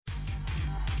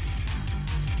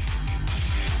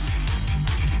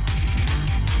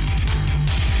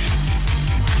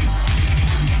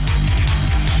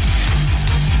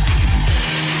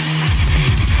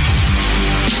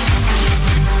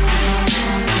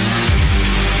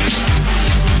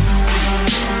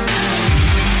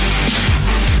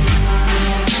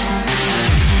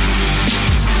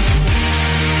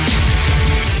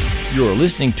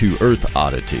listening to Earth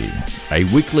Oddity, a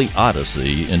weekly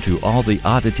odyssey into all the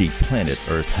oddity planet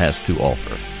Earth has to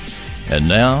offer. And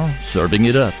now, serving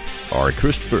it up are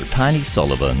Christopher Tiny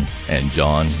Sullivan and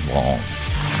John Long.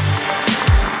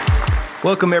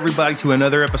 Welcome, everybody, to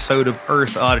another episode of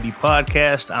Earth Oddity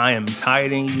Podcast. I am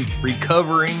Tiny,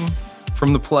 recovering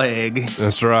from the plague.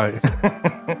 That's right.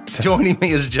 Joining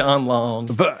me is John Long.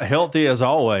 But healthy as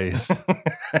always.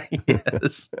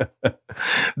 Yes.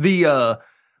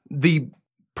 The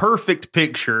perfect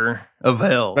picture of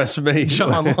health. That's me.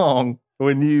 John Long.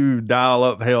 When you dial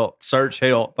up health, search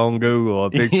health on Google,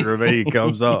 a picture of me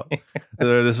comes up.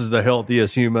 This is the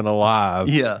healthiest human alive.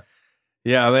 Yeah.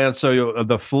 Yeah, man. So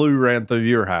the flu ran through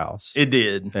your house. It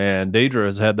did. And Deidre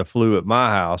has had the flu at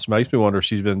my house. Makes me wonder if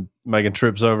she's been making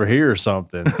trips over here or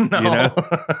something, No.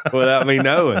 without me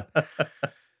knowing.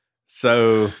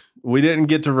 So we didn't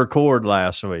get to record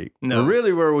last week. No. But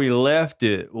really where we left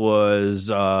it was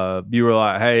you were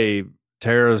like, hey,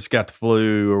 Tara's got the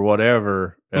flu or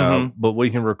whatever, but we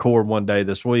can record one day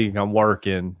this week. I'm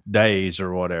working days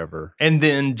or whatever. And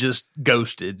then just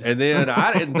ghosted. And then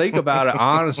I didn't think about it,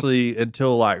 honestly,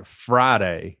 until like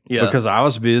Friday. Yeah. Because I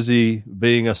was busy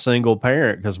being a single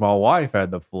parent because my wife had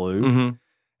the flu.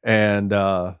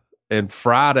 Mm-hmm. And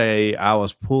Friday, I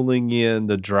was pulling in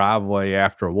the driveway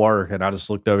after work, and I just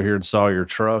looked over here and saw your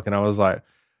truck, and I was like,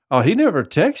 oh, he never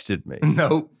texted me.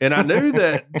 No. And I knew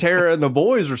that Tara and the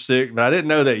boys were sick, but I didn't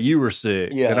know that you were sick.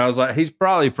 Yeah. And I was like, he's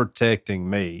probably protecting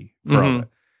me from it.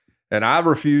 And I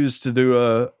refused to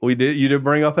do you did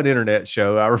bring up an internet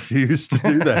show. I refused to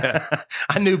do that.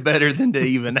 I knew better than to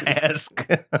even ask.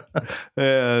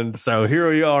 And so here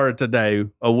we are today,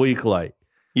 a week late.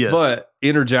 Yes. But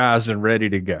energized and ready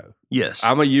to go. Yes.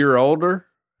 I'm a year older.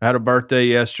 I had a birthday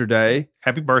yesterday.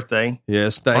 Happy birthday.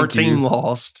 Yes, thank you. Our team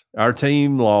lost. Our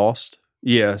team lost.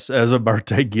 Yes, as a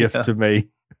birthday gift to me.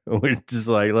 We're just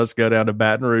like, let's go down to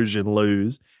Baton Rouge and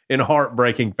lose in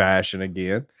heartbreaking fashion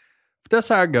again. But that's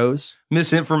how it goes.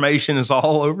 Misinformation is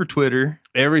all over Twitter.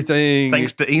 Everything.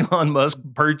 Thanks to Elon Musk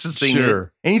purchasing it.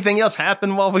 Anything else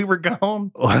happened while we were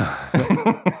gone?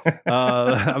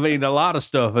 I mean, a lot of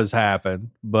stuff has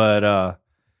happened, but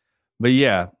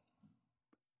yeah.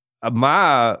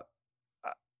 I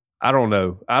don't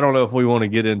know. I don't know if we want to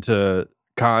get into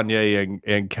Kanye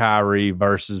and Kyrie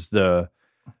versus their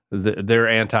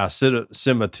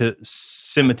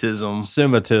Semitism.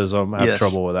 I have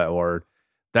trouble with that word.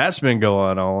 That's been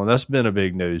going on. That's been a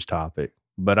big news topic.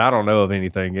 But I don't know of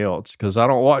anything else because I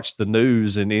don't watch the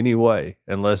news in any way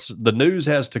unless the news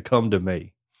has to come to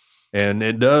me. And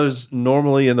it does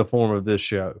normally in the form of this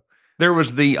show. There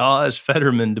was the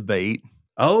Oz-Fetterman debate.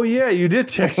 Oh, yeah, you did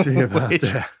text me about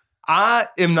that. I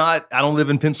don't live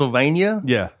in Pennsylvania.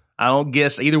 Yeah. I don't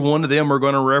guess either one of them are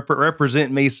going to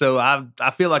represent me. So I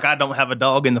feel like I don't have a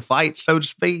dog in the fight, so to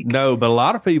speak. No, but a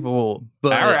lot of people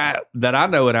that I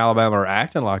know in Alabama are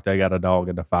acting like they got a dog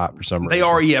in the fight for some reason. They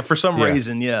are, yeah, for some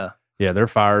reason, yeah. Yeah, they're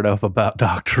fired up about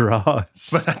Dr. Oz.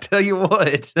 But I tell you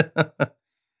what,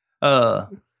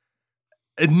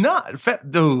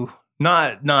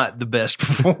 not the best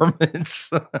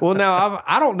performance. Well, now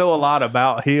I don't know a lot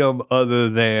about him other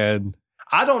than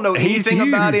I don't know anything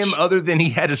about him other than he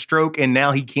had a stroke and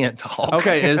now he can't talk.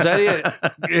 Okay, is that it?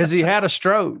 Has he had a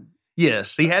stroke?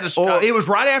 Yes, he had a stroke. It was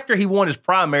right after he won his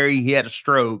primary. He had a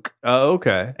stroke. Oh,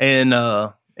 okay. And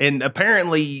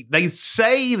apparently they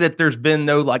say that there's been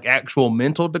no like actual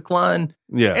mental decline.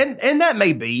 Yeah, and that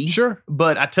may be sure.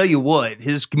 But I tell you what,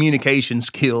 his communication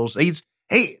skills.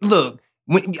 Look.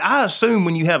 I assume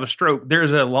when you have a stroke,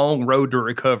 there's a long road to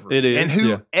recovery. It is. And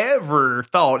whoever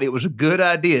thought it was a good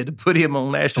idea to put him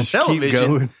on national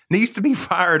television needs to be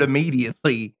fired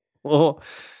immediately. Well,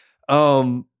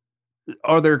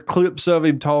 are there clips of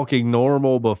him talking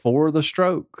normal before the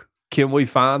stroke? Can we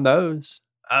find those?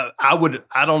 I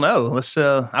don't know.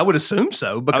 I would assume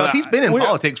so because he's been in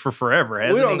politics for forever,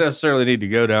 hasn't he? We don't necessarily need to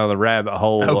go down the rabbit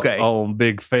hole on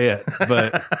Big Fet,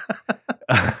 but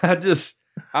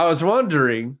I was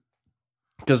wondering,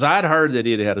 because I'd heard that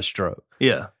he'd had a stroke.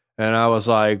 Yeah. And I was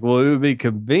like, well, it would be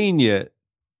convenient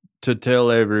to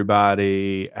tell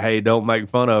everybody, hey, don't make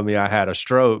fun of me. I had a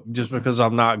stroke just because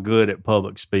I'm not good at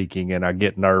public speaking and I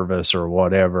get nervous or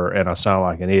whatever and I sound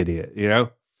like an idiot, you know?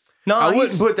 No, I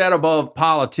wouldn't put that above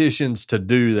politicians to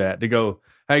do that, to go,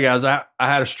 hey, guys, I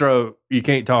had a stroke. You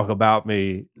can't talk about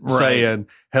me saying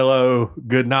hello,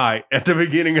 good night at the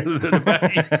beginning of the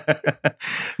debate.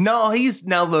 Now,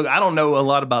 look, I don't know a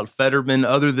lot about Fetterman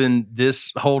other than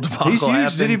this whole debacle. He's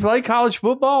huge. Did he play college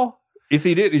football? If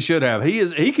he didn't, he should have.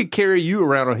 He could carry you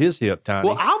around on his hip, Tiny.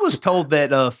 Well, I was told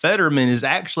that Fetterman is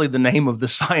actually the name of the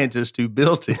scientist who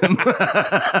built him.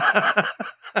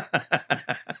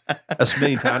 That's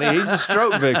mean, Tiny. He's a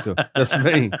stroke victim. That's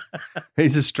mean.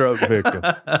 He's a stroke victim.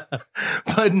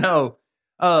 But no,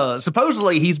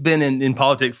 supposedly he's been in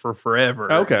politics for forever.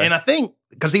 Okay. And I think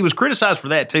because he was criticized for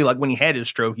that too, like when he had his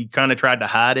stroke, he kind of tried to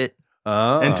hide it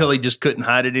until he just couldn't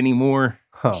hide it anymore.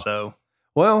 Huh. So,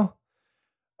 well,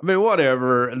 I mean,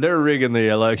 whatever. They're rigging the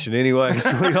election anyway,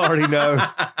 so we already know.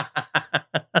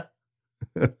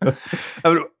 I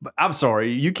mean, I'm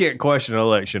sorry. You can't question an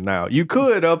election now. You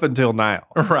could up until now.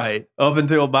 Right. Up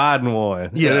until Biden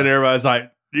won. Yeah. And then everybody's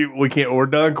like, we're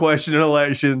done questioning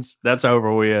elections. That's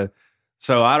over with.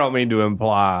 So I don't mean to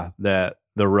imply that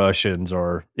the Russians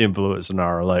are influencing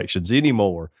our elections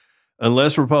anymore,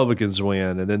 unless Republicans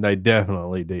win, and then they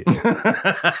definitely did.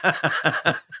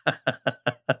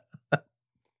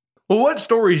 Well, what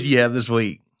stories do you have this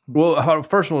week? Well, I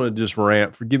first want to just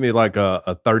rant. Give me like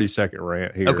a 30-second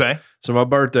rant here. Okay. So my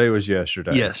birthday was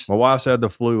yesterday. Yes. My wife's had the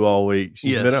flu all week.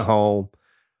 She's been at home.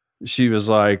 She was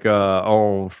like,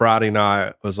 on Friday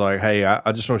night, was like, hey,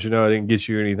 I just want you to know I didn't get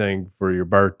you anything for your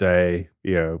birthday.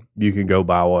 You know, you can go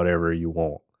buy whatever you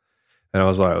want. And I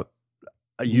was like,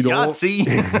 you don't want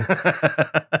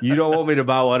me to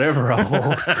buy whatever I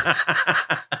want.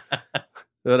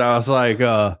 And I was like,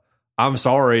 I'm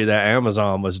sorry that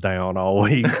Amazon was down all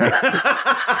week.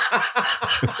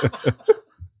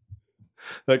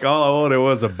 Like all I wanted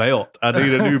was a belt. I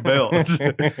need a new belt.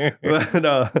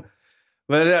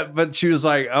 But she was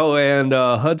like, oh, and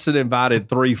Hudson invited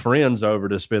 3 friends over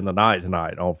to spend the night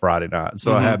tonight on Friday night.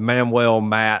 So I had Manuel,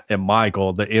 Matt, and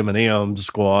Michael, the M&M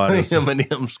squad. The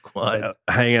M&M squad.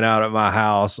 Hanging out at my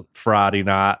house Friday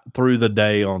night through the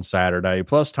day on Saturday.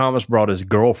 Plus Thomas brought his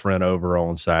girlfriend over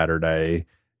on Saturday.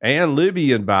 And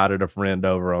Libby invited a friend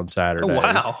over on Saturday. Oh,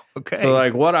 wow. Okay. So,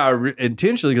 like, what I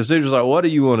intentionally, because they was like, what do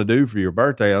you want to do for your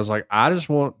birthday? I was like, I just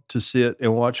want to sit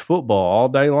and watch football all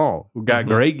day long. We've got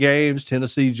great games,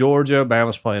 Tennessee, Georgia.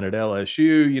 Bama's playing at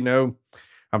LSU, you know.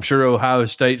 I'm sure Ohio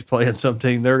State's playing some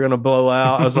team they're going to blow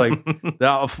out. I was like,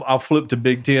 I'll flip to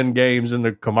Big Ten games in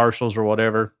the commercials or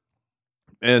whatever.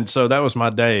 And so that was my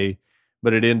day,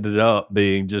 but it ended up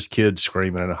being just kids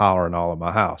screaming and hollering all in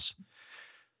my house.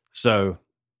 So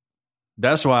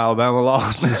that's why Alabama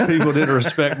lost, is people didn't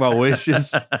respect my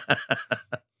wishes.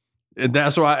 And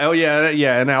that's why,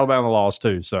 and Alabama lost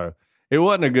too. So it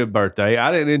wasn't a good birthday.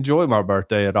 I didn't enjoy my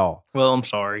birthday at all. Well, I'm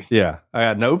sorry. Yeah, I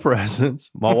got no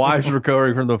presents. My wife's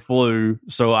recovering from the flu,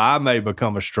 so I may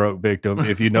become a stroke victim,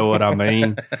 if you know what I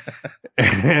mean.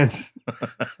 And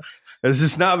it's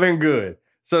just not been good.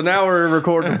 So now we're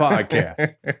recording a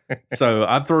podcast. So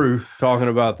I'm through talking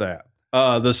about that.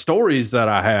 The stories that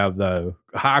I have, though,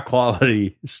 high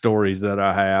quality stories that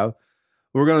I have,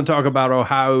 we're going to talk about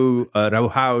an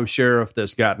Ohio sheriff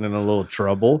that's gotten in a little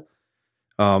trouble.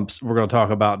 We're going to talk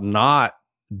about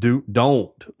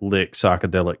don't lick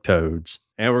psychedelic toads,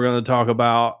 and we're going to talk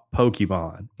about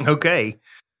Pokemon. Okay,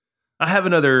 I have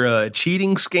another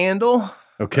cheating scandal.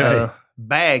 Okay,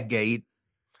 Baggate.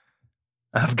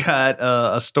 I've got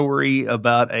a story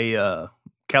about a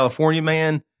California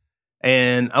man.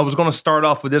 And I was going to start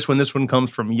off with this one. This one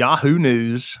comes from Yahoo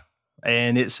News,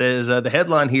 and it says the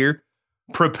headline here: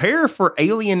 "Prepare for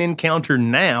alien encounter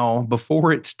now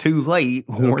before it's too late,"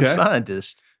 warn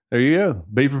scientists. There you go.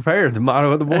 Be prepared. The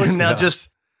motto of the Boy Scouts. Now,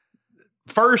 just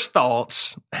first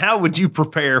thoughts: how would you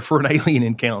prepare for an alien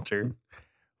encounter?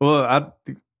 Well,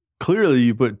 clearly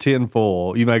you put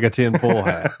tinfoil. You make a tinfoil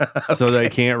hat so they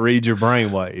can't read your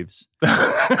brain waves.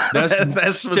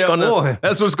 That's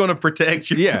what's going to protect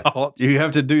your thoughts. You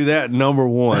have to do that, number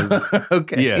one.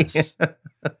 Okay. Yes.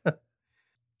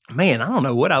 Man, I don't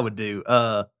know what I would do.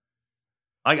 How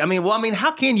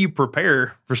can you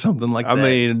prepare for something like that? I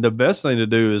mean, the best thing to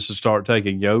do is to start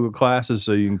taking yoga classes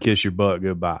so you can kiss your butt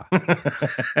goodbye.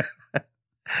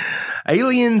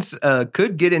 Aliens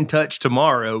could get in touch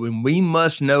tomorrow, and we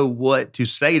must know what to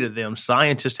say to them,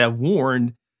 scientists have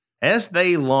warned as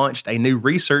they launched a new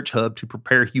research hub to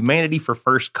prepare humanity for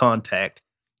first contact.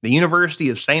 The University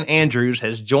of St. Andrews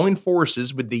has joined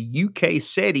forces with the UK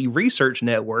SETI research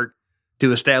network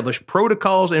to establish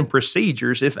protocols and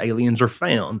procedures if aliens are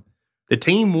found. The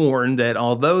team warned that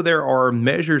although there are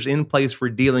measures in place for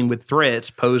dealing with threats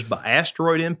posed by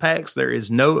asteroid impacts, there is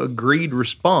no agreed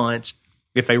response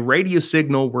if a radio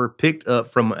signal were picked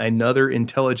up from another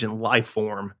intelligent life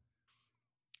form.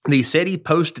 The SETI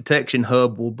Post-Detection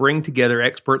Hub will bring together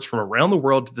experts from around the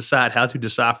world to decide how to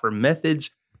decipher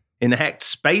methods, enact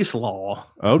space law,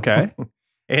 okay,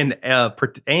 and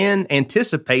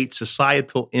anticipate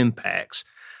societal impacts.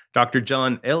 Dr.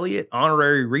 John Elliott,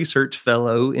 honorary research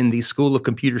fellow in the School of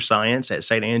Computer Science at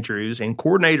St. Andrews and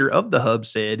coordinator of the hub,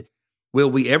 said,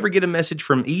 "Will we ever get a message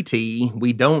from ET?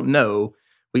 We don't know.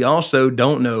 We also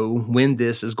don't know when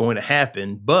this is going to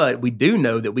happen, but we do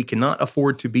know that we cannot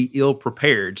afford to be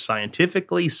ill-prepared,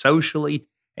 scientifically, socially,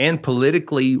 and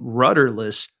politically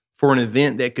rudderless for an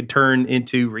event that could turn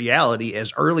into reality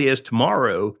as early as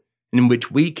tomorrow, in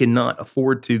which we cannot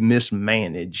afford to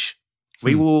mismanage.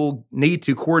 We will need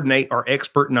to coordinate our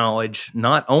expert knowledge,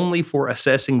 not only for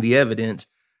assessing the evidence,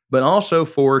 but also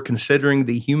for considering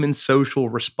the human social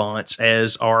response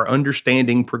as our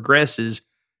understanding progresses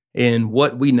and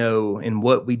what we know and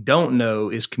what we don't know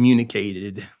is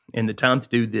communicated. And the time to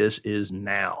do this is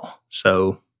now."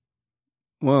 So,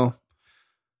 well,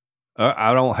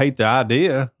 I don't hate the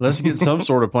idea. Let's get some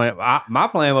sort of plan. My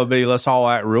plan would be let's all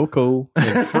act real cool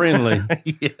and friendly.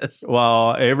 Yes.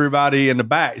 While everybody in the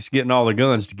back's getting all the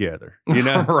guns together. You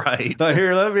know? Right. So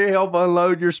here, let me help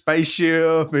unload your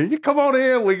spaceship. And you come on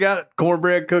in. We got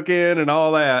cornbread cooking and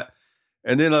all that.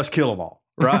 And then let's kill them all.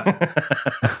 Right.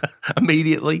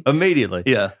 Immediately.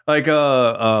 Yeah. Like,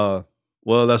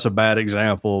 well, that's a bad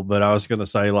example, but I was going to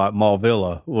say like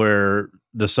Malvilla, where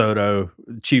DeSoto,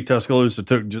 Chief Tuscaloosa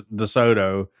took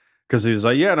DeSoto because he was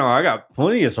like, yeah, no, I got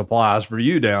plenty of supplies for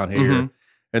you down here. Mm-hmm.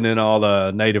 And then all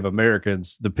the Native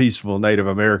Americans, the peaceful Native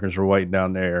Americans were waiting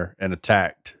down there and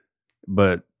attacked,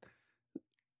 but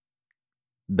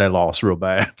they lost real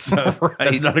bad. So right.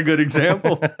 That's not a good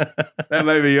example. That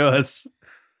may be us.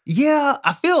 Yeah,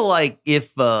 I feel like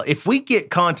if we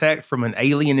get contact from an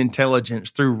alien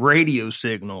intelligence through radio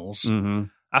signals, mm-hmm.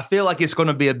 I feel like it's going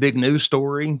to be a big news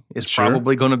story. It's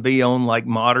probably going to be on like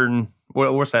modern,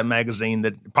 what's that magazine,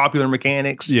 that Popular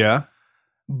Mechanics? Yeah.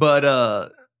 But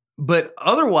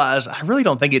otherwise, I really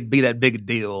don't think it'd be that big a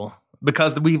deal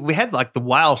because we had like the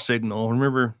WOW signal.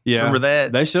 Remember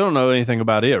that? They still don't know anything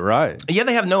about it, right? Yeah,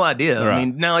 they have no idea. Right. I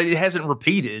mean, now it hasn't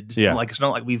repeated. Yeah. Like it's not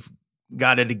like we've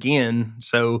got it again.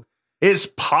 So it's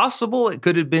possible it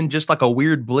could have been just like a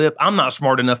weird blip. I'm not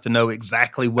smart enough to know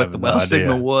exactly what the WOW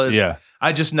signal was. Yeah.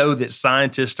 I just know that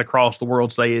scientists across the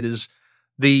world say it is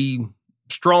the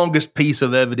strongest piece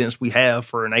of evidence we have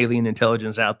for an alien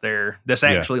intelligence out there that's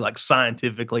actually like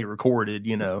scientifically recorded,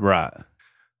 you know. Right.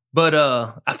 But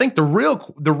I think the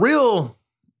real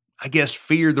I guess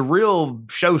the real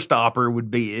showstopper would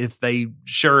be if they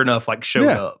sure enough like showed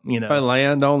up, you know. If they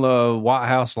land on the White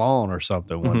House lawn or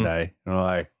something one day and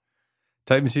like,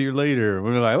 take me to your leader.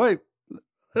 We're like, wait,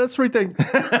 let's rethink.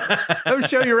 Let me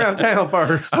show you around town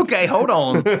first. Okay, hold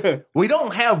on. We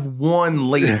don't have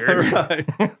one leader.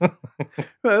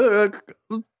 Right.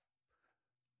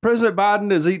 President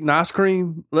Biden is eating ice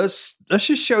cream. Let's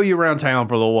just show you around town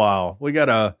for a little while. We got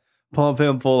to pump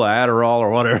him full of Adderall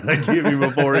or whatever they give him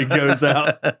before he goes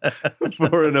out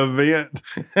for an event.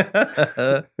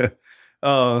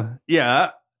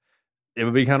 Yeah. It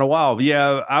would be kind of wild.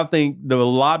 Yeah, I think the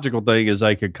logical thing is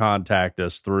they could contact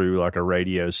us through like a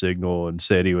radio signal and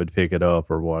said he would pick it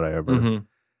up or whatever. Mm-hmm.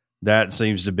 That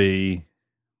seems to be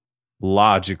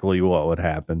logically what would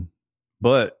happen.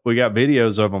 But we got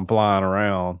videos of them flying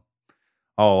around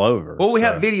all over. Well, we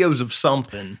have videos of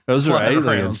something. Those are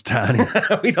aliens, Tiny.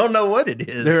 We don't know what it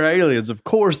is. They're aliens. Of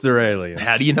course they're aliens.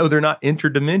 How do you know they're not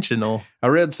interdimensional? I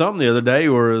read something the other day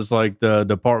where it was like the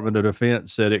Department of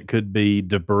Defense said it could be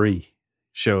debris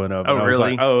showing up. Oh, and I was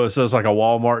really? Like, so it's like a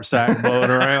Walmart sack blowing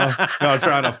around. Y'all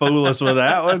trying to fool us with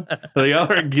that one? But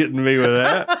y'all aren't getting me with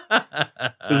that.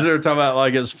 Because they're talking about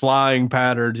like it's flying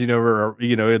patterns,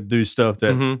 it do stuff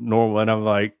that normal. And I'm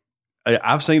like,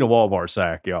 I've seen a Walmart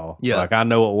sack, y'all. Yeah. Like I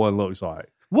know what one looks like.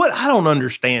 What I don't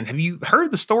understand. Have you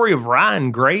heard the story of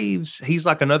Ryan Graves? He's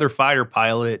like another fighter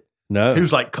pilot. No.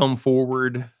 Who's like come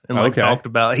forward and like talked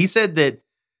about. He said that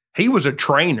he was a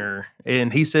trainer,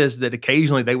 and he says that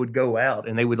occasionally they would go out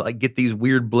and they would like get these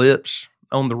weird blips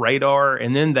on the radar,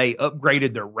 and then they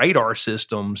upgraded their radar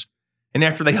systems. And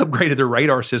after they upgraded their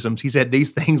radar systems, he said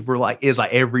these things were like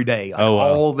every day,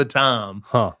 all the time.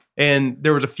 Huh. And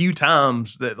there was a few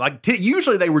times that like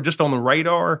usually they were just on the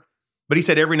radar, but he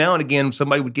said every now and again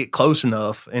somebody would get close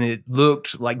enough and it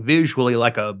looked like visually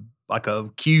like a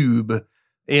cube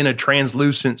in a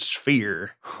translucent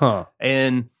sphere. Huh.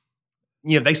 And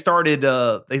they started,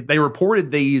 they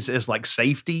reported these as like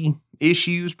safety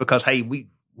issues because, hey,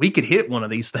 we could hit one of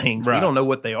these things. Right. We don't know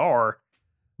what they are,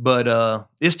 but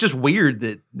it's just weird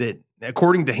that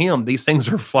according to him, these things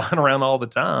are flying around all the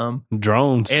time.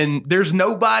 Drones. And there's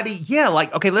nobody. Yeah.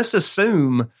 Like, okay, let's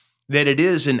assume that it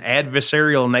is an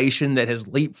adversarial nation that has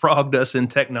leapfrogged us in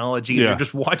technology. Yeah. They're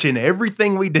just watching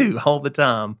everything we do all the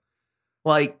time.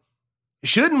 Like,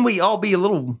 shouldn't we all be a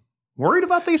little worried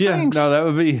about these things? No,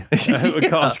 that would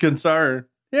cause concern.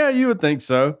 Yeah, you would think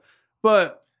so.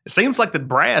 But it seems like the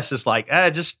brass is like,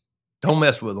 just don't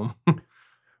mess with them.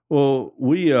 Well,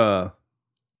 we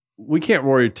can't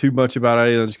worry too much about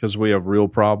aliens because we have real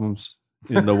problems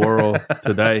in the world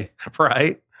today.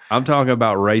 Right. I'm talking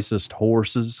about racist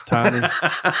horses, Tiny.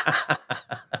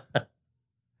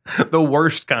 The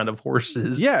worst kind of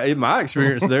horses. Yeah, in my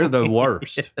experience, they're the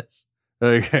worst. Yes.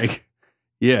 Okay.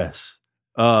 Yes.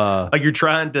 Like you're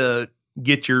trying to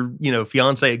get your,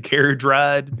 fiance a carriage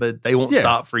ride, but they won't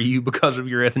stop for you because of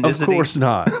your ethnicity. Of course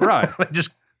not. Right. They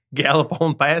just gallop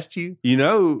on past you.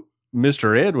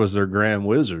 Mr. Ed was their grand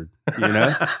wizard,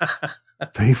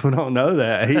 People don't know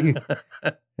that.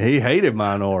 He hated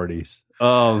minorities.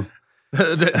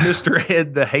 Mr.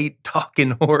 Ed, the hate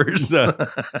talking horse.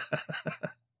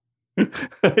 It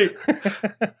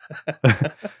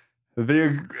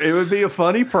would be a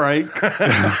funny prank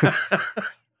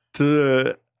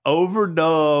to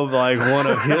overdub like one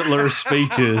of Hitler's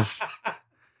speeches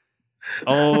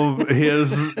on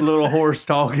his little horse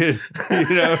talking,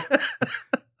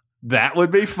 That would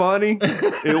be funny.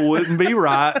 It wouldn't be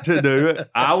right to do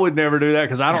it. I would never do that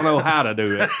because I don't know how to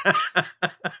do it.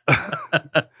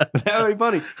 That would be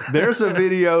funny. There's a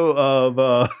video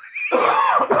of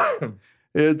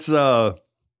is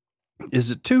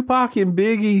it Tupac and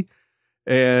Biggie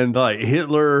and like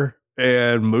Hitler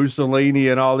and Mussolini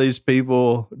and all these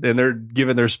people, and they're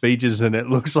giving their speeches and it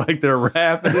looks like they're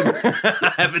rapping.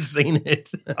 I haven't seen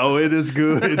it. Oh, it is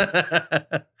good.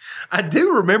 I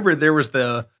do remember there was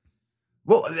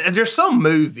there's some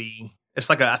movie. It's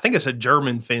like I think it's a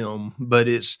German film, but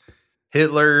it's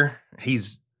Hitler.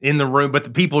 He's in the room, but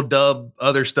the people dub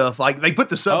other stuff. Like they put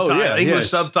the English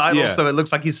subtitles, so it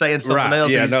looks like he's saying something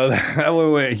else. Yeah, that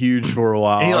one went huge for a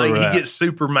while. And he gets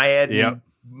super mad. And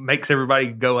makes everybody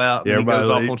go out. And he goes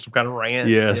off on some kind of rant.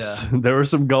 Yes, there were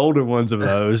some golden ones of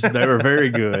those. They were very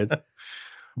good.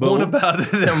 But one about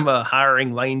them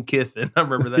hiring Lane Kiffin. I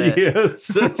remember that. Yes,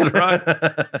 that's right.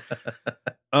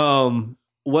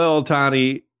 Well,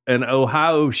 Tiny, an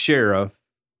Ohio sheriff,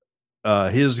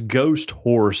 his ghost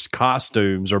horse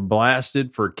costumes are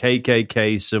blasted for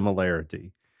KKK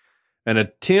similarity. An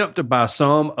attempt by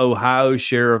some Ohio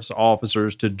sheriff's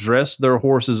officers to dress their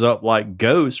horses up like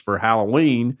ghosts for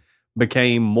Halloween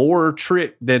became more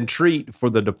trick than treat for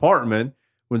the department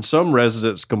when some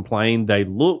residents complained they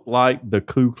looked like the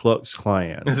Ku Klux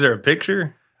Klan. Is there a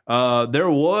picture? There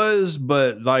was,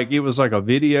 but it was like a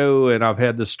video, and I've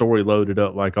had the story loaded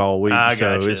up all week,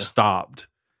 so it stopped.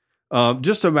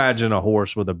 Just imagine a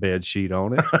horse with a bed sheet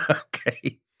on it.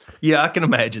 Okay. Yeah, I can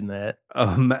imagine that.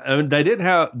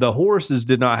 The horses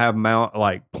did not have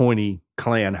pointy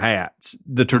Klan hats,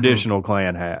 the traditional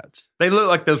Klan hats. They look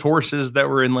like those horses that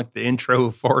were in the intro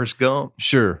of Forrest Gump.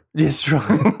 Sure. Yes,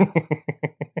 right.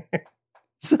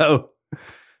 So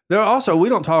there also, we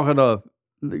don't talk enough.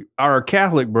 Our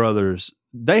Catholic brothers,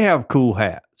 they have cool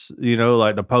hats,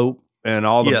 like the Pope and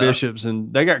all the bishops,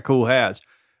 and they got cool hats.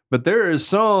 But there is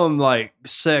some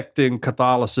sect in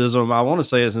Catholicism, I want to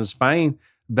say it's in Spain,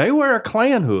 they wear a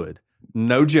Klan hood.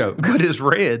 No joke. But it's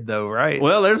red, though, right?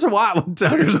 Well, there's a white one, too.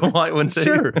 There's a white one, too.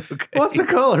 Sure. Okay. What's the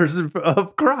colors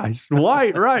of Christ?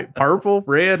 White, right. Purple,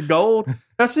 red, gold.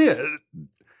 That's it.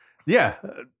 Yeah.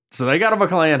 So they got him a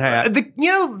Klan hat.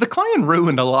 The Klan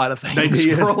ruined a lot of things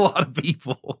for a lot of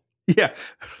people. Yeah,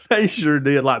 they sure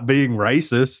did, being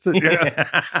racist.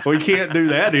 Yeah. We can't do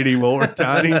that anymore,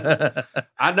 Tiny.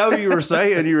 I know you were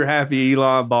saying you were happy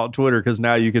Elon bought Twitter because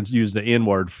now you can use the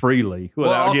N-word freely.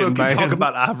 Well, I also can talk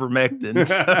about ivermectin.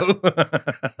 So.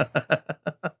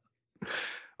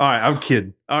 All right, I'm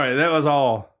kidding. All right, that was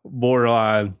all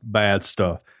borderline bad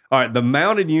stuff. All right, the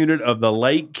mounted unit of the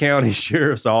Lake County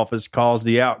Sheriff's Office caused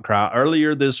the outcry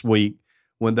earlier this week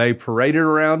when they paraded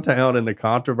around town in the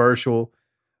controversial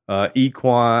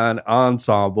equine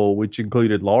ensemble, which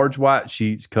included large white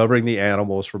sheets covering the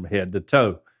animals from head to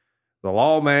toe. The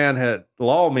lawmen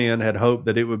had hoped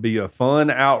that it would be a fun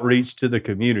outreach to the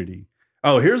community.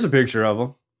 Oh, here's a picture of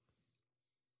them.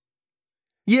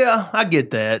 Yeah, I get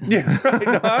that. Yeah, right.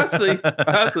 No, I see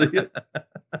it.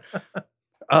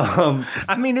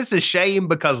 I mean, it's a shame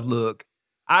because look,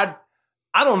 I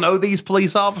don't know these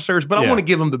police officers, but I want to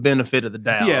give them the benefit of the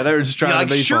doubt. Yeah, they're just trying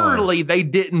to be surely fun. They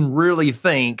didn't really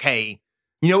think, hey,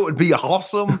 what would be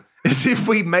awesome is if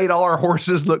we made all our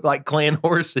horses look like Klan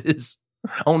horses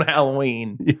on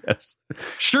Halloween. Yes.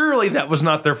 Surely that was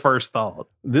not their first thought.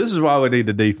 This is why we need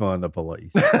to defund the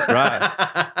police, right?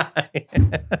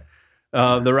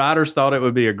 The writers thought it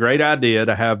would be a great idea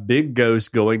to have big ghosts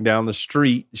going down the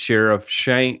street. Sheriff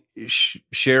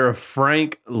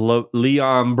Frank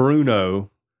Leon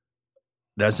Bruno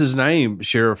That's his name,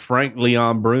 Sheriff Frank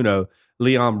Leon Bruno.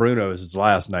 Leon Bruno is his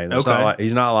last name. It's not like,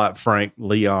 he's not like Frank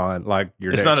Leon, like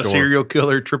your It's next not a door. Serial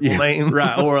killer triple name.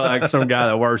 Right, or like some guy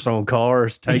that works on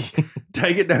cars. Take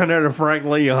it down there to Frank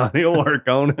Leon. He'll work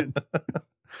on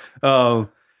it.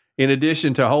 In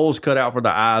addition to holes cut out for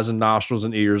the eyes and nostrils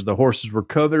and ears, the horses were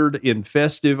covered in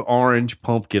festive orange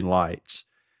pumpkin lights.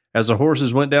 As the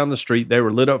horses went down the street, they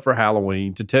were lit up for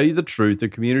Halloween. To tell you the truth, the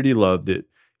community loved it.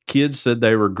 Kids said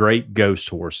they were great ghost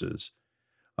horses.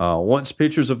 Once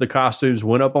pictures of the costumes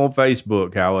went up on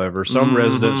Facebook, however, some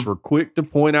residents were quick to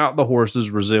point out the horses'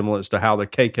 resemblance to how the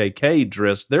KKK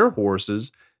dressed their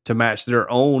horses to match their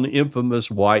own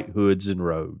infamous white hoods and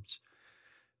robes.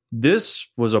 This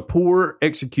was a poor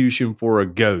execution for a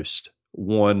ghost,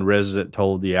 one resident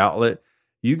told the outlet.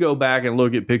 You go back and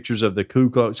look at pictures of the Ku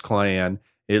Klux Klan,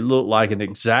 it looked like an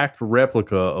exact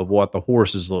replica of what the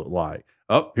horses looked like.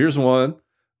 Oh, here's one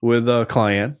with a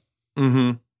Klan.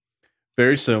 Mm-hmm.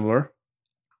 Very similar.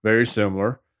 Very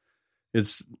similar.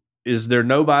 Is there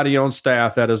nobody on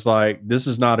staff that is like, this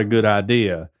is not a good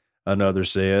idea? Another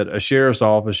said, a sheriff's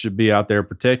office should be out there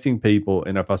protecting people.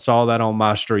 And if I saw that on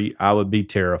my street, I would be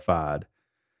terrified.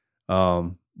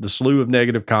 The slew of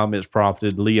negative comments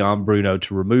prompted Leon Bruno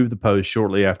to remove the post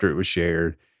shortly after it was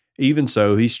shared. Even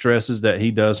so, he stresses that he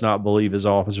does not believe his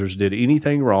officers did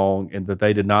anything wrong and that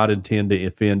they did not intend to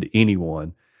offend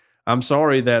anyone. I'm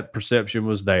sorry that perception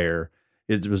was there.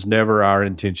 It was never our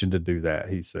intention to do that,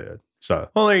 he said. So,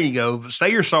 well, there you go. Say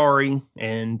you're sorry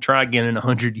and try again in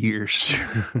 100 years.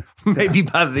 Maybe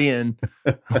by then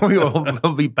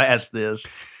we'll be past this.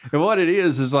 And what it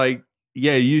is like,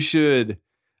 yeah, you should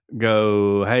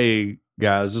go, hey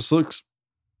guys, this looks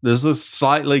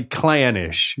slightly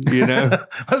clannish, you know.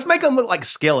 Let's make them look like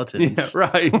skeletons. Yeah,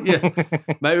 right. Yeah.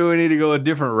 Maybe we need to go a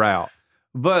different route.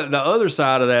 But the other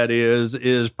side of that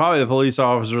is probably the police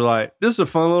officer like, this is a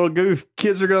fun little goof.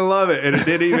 Kids are going to love it. And it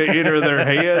didn't even enter their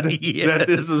head that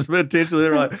this is potentially,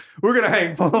 they're like, we're going to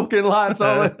hang pumpkin lights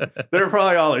on it. They're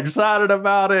probably all excited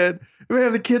about it.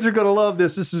 Man, the kids are going to love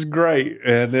this. This is great.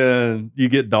 And then you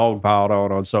get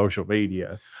dogpiled on social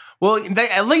media. Well,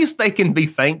 at least they can be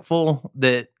thankful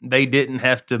that they didn't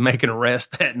have to make an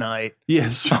arrest that night.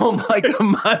 Yes. On like a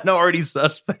minority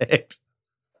suspect.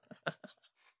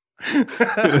 So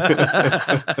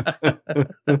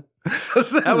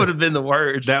that would have been the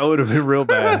worst. That would have been real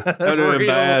bad. That would have been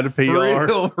bad PR.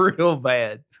 Real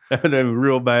bad. That would have been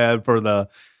real bad for the,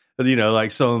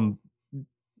 like some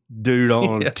dude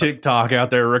on TikTok out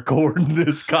there recording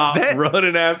this cop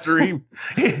running after him.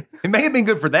 It may have been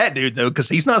good for that dude, though, because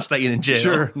he's not staying in jail.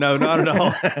 Sure. No, not at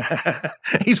all.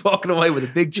 He's walking away with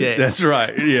a big check. That's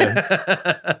right. Yes.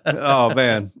 Oh,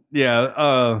 man.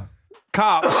 Yeah.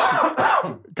 Cops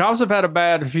have had a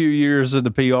bad few years in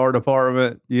the PR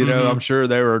department. I'm sure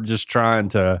they were just trying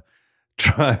to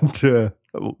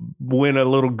win a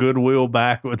little goodwill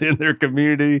back within their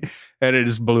community, and it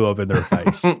just blew up in their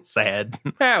face. Sad.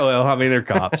 Yeah, well, I mean, they're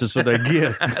cops. That's what they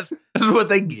get. That's what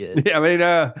they get. Yeah, I mean,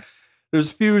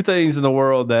 there's few things in the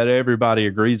world that everybody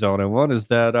agrees on, and one is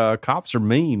that cops are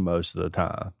mean most of the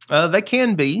time. They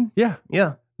can be. Yeah.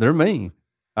 Yeah. They're mean.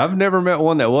 I've never met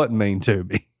one that wasn't mean to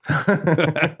me.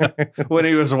 When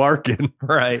he was working,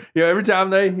 right? Every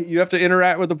time you have to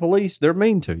interact with the police, they're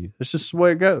mean to you. It's just the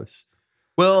way it goes.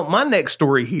 Well, my next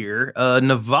story here,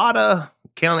 Nevada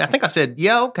County. I think I said,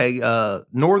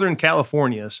 Northern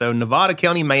California. So Nevada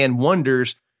County man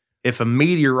wonders if a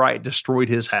meteorite destroyed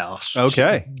his house.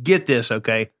 Okay, get this.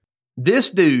 Okay,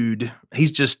 this dude,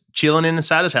 he's just chilling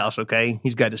inside his house. Okay,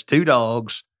 he's got his 2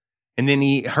 dogs, and then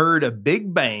he heard a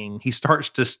big bang. He starts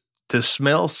to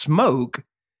smell smoke.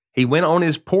 He went on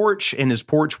his porch, and his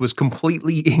porch was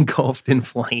completely engulfed in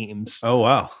flames. Oh,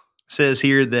 wow. It says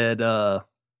here that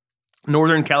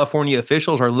Northern California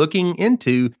officials are looking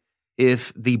into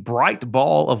if the bright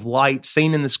ball of light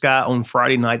seen in the sky on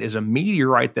Friday night is a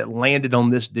meteorite that landed on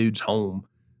this dude's home.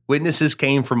 Witnesses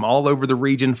came from all over the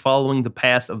region following the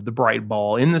path of the bright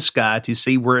ball in the sky to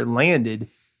see where it landed,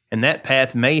 and that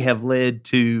path may have led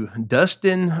to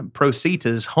Dustin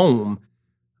Procita's home.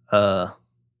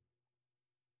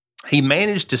 He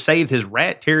managed to save his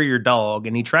rat terrier dog,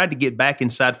 and he tried to get back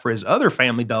inside for his other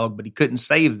family dog, but he couldn't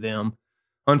save them.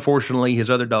 Unfortunately,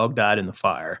 his other dog died in the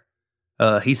fire.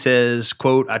 He says,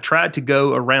 quote, I tried to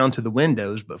go around to the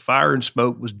windows, but fire and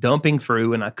smoke was dumping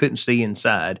through, and I couldn't see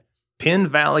inside. Penn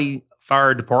Valley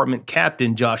Fire Department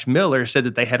Captain Josh Miller said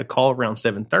that they had a call around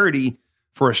 7:30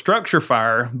 for a structure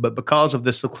fire, but because of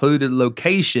the secluded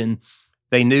location,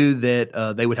 they knew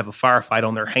that they would have a firefight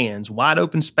on their hands. Wide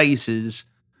open spaces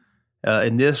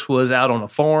And this was out on a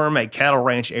farm, a cattle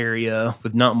ranch area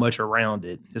with not much around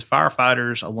it. As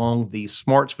firefighters along the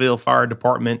Smartsville Fire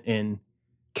Department and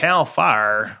Cal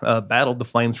Fire battled the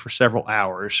flames for several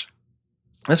hours.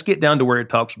 Let's get down to where it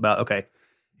talks about, okay,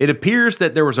 it appears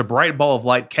that there was a bright ball of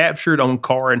light captured on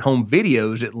car and home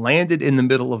videos. It landed in the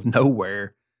middle of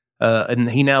nowhere. And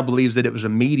he now believes that it was a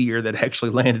meteor that actually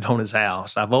landed on his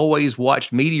house. I've always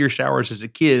watched meteor showers as a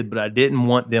kid, but I didn't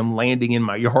want them landing in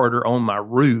my yard or on my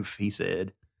roof, he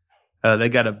said. They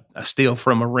got a still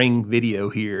from a Ring video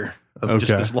here of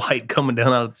just this light coming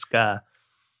down out of the sky.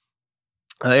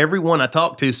 Everyone I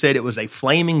talked to said it was a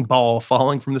flaming ball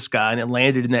falling from the sky, and it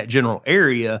landed in that general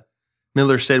area.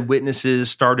 Miller said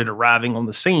witnesses started arriving on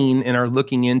the scene and are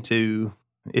looking into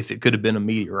if it could have been a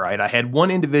meteorite. I had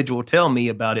one individual tell me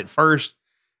about it first,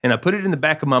 and I put it in the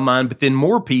back of my mind, but then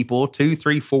more people, 2,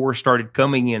 3, 4, started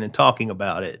coming in and talking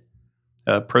about it.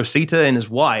 Prosita and his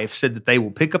wife said that they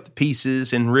will pick up the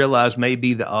pieces and realize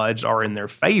maybe the odds are in their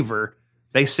favor.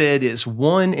 They said it's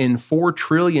 1 in 4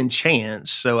 trillion chance,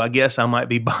 so I guess I might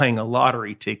be buying a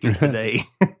lottery ticket today.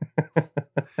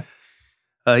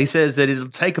 He says that it'll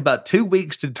take about 2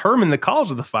 weeks to determine the cause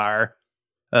of the fire.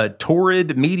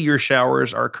 Torrid meteor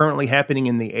showers are currently happening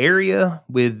in the area,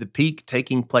 with the peak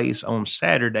taking place on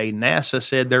Saturday. NASA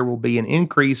said there will be an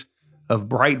increase of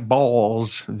bright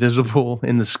balls visible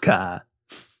in the sky.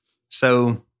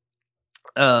 So,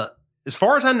 as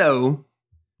far as I know,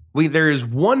 there is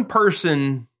one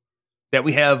person that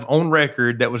we have on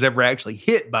record that was ever actually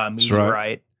hit by a meteorite.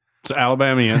 Right. It's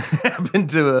Alabamian.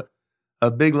 Happened to a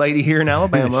big lady here in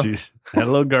Alabama. She's had a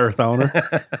little girth on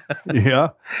her. Yeah.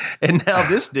 And now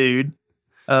this dude,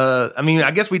 I mean,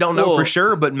 I guess we don't know for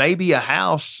sure, but maybe a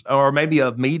house or maybe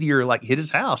a meteor like hit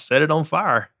his house, set it on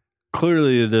fire.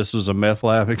 Clearly this was a meth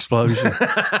lab explosion.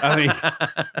 I mean,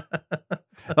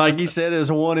 like he said, it's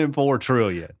 1 in 4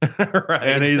 trillion. Right.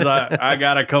 And he's like, I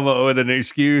got to come up with an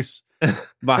excuse.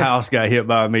 My house got hit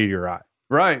by a meteorite.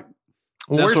 Right.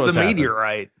 Well, where's the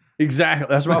meteorite? Exactly.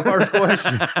 That's my first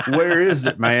question. Where is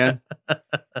it, man?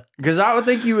 Because I would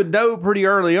think you would know pretty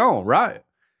early on, right?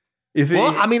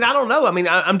 I mean, I don't know. I mean,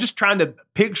 I'm just trying to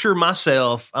picture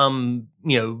myself,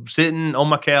 sitting on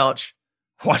my couch,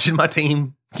 watching my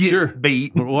team get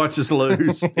beat. Watch us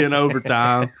lose in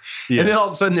overtime. Yes. And then all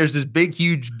of a sudden there's this big,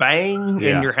 huge bang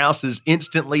and your house is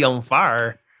instantly on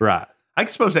fire. Right. I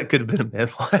suppose that could have been a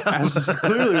meth lab. That's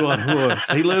clearly what it was.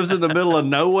 He lives in the middle of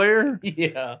nowhere.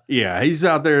 Yeah. Yeah, he's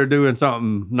out there doing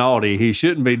something naughty he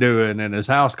shouldn't be doing, and his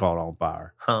house caught on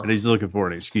fire. And he's looking for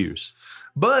an excuse.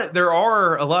 But there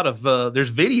are a lot of, there's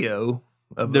video.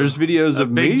 There's videos of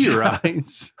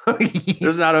meteorites.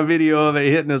 There's not a video of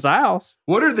it hitting his house.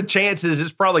 What are the chances?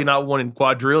 It's probably not 1 in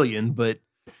quadrillion, but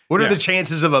what are the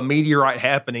chances of a meteorite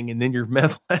happening and then your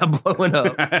meth lab blowing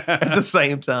up at the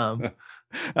same time?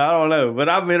 I don't know, but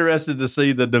I'm interested to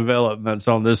see the developments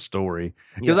on this story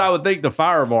because I would think the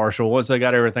fire marshal, once they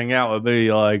got everything out, would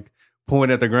be like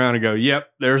point at the ground and go, "Yep,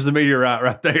 there's the meteorite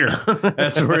right there.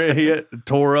 That's where it hit,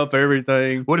 tore up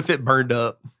everything." What if it burned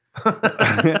up?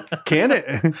 Can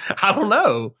it? I don't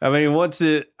know. I mean,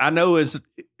 I know it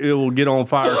will get on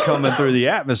fire coming through the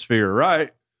atmosphere,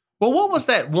 right? Well, what was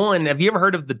that one? Have you ever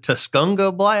heard of the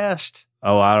Tuscanga blast?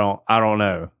 Oh, I don't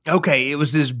know. Okay, it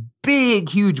was this big,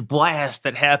 huge blast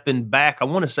that happened back, I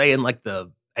want to say in like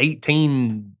the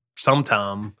 18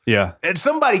 sometime. Yeah. And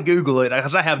somebody Google it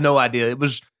because I have no idea.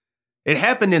 It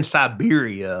happened in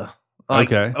Siberia,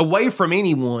 like away from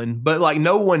anyone, but like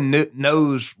no one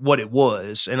knows what it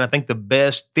was. And I think the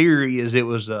best theory is it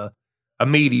was a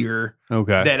meteor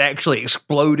that actually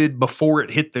exploded before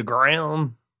it hit the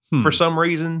ground for some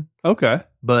reason. Okay.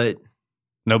 But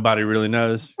nobody really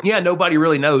knows. Yeah, nobody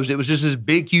really knows. It was just this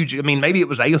big, huge. I mean, maybe it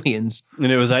was aliens.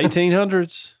 And it was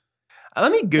 1800s.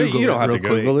 Let me Google it. You don't have to real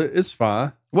quick. Google it. It's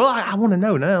fine. Well, I want to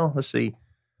know now. Let's see.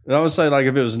 I would say, like,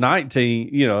 if it was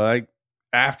 19, like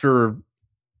after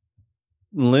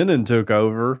Lenin took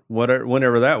over,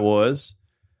 whenever that was,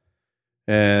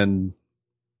 and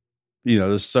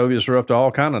the Soviets were up to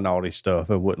all kind of naughty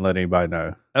stuff and wouldn't let anybody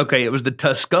know. Okay, it was the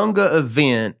Tuscanga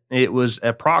event. It was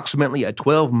approximately a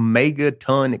 12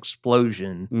 megaton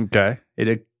explosion. Okay.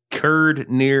 It occurred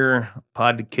near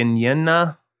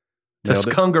Podkanyena,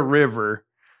 Tuscanga River,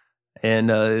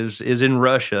 and is in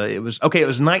Russia. It was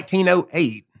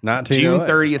 1908. June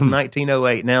 30th,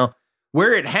 1908. Now,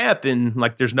 where it happened,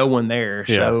 like there's no one there,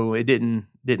 so it didn't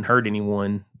hurt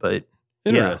anyone, but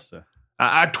interesting.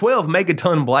 A 12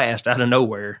 megaton blast out of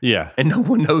nowhere. Yeah. And no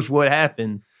one knows what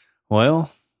happened.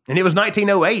 Well. And it was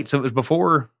 1908, so it was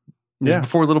before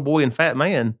Little Boy and Fat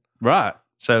Man. Right.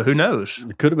 So who knows?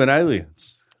 It could have been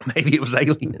aliens. Maybe it was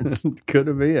aliens. Could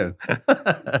have been.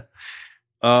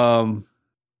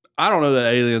 I don't know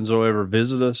that aliens will ever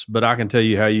visit us, but I can tell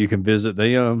you how you can visit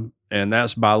them, and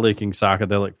that's by licking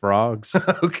psychedelic frogs.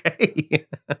 Okay.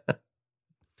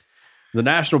 The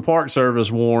National Park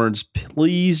Service warns,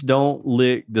 please don't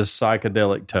lick the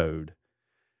psychedelic toad.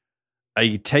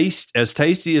 As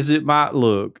tasty as it might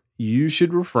look, you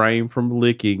should refrain from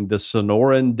licking the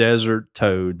Sonoran Desert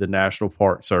toad, the National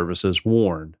Park Service has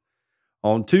warned.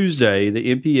 On Tuesday,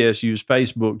 the NPS used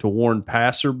Facebook to warn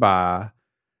passerbys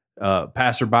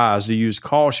to use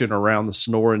caution around the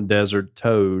Sonoran Desert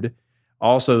toad,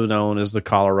 also known as the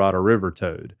Colorado River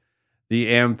toad.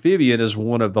 The amphibian is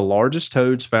one of the largest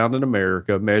toads found in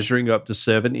America, measuring up to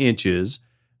 7 inches.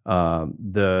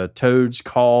 The toad's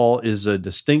call is a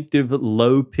distinctive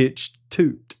low-pitched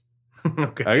toot.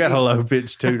 Okay. I got a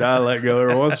low-pitched toot I let go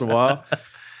every once in a while.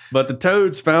 But the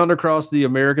toads found across the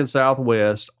American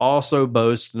Southwest also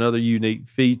boast another unique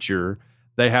feature.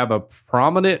 They have a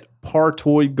prominent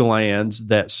parotid glands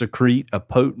that secrete a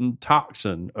potent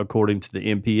toxin, according to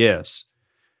the NPS.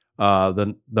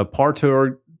 The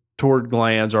parotid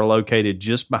glands are located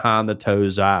just behind the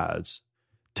toad's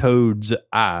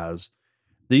eyes.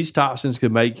 These toxins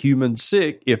can make humans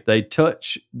sick if they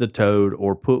touch the toad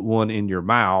or put one in your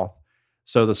mouth.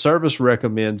 So the service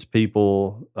recommends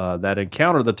people that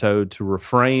encounter the toad to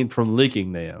refrain from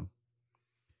licking them.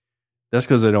 That's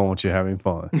because they don't want you having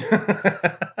fun.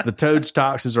 The toad's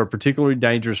toxins are particularly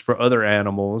dangerous for other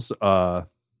animals.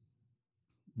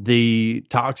 The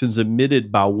toxins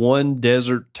emitted by one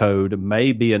desert toad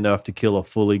may be enough to kill a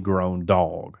fully grown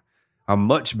dog. I'm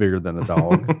much bigger than a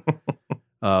dog.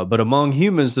 But among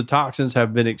humans, the toxins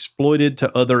have been exploited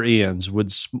to other ends.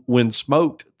 When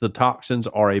smoked, the toxins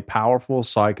are a powerful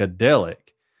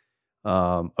psychedelic,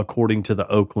 according to the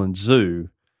Oakland Zoo,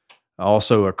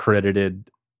 also accredited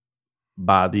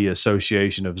by the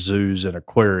Association of Zoos and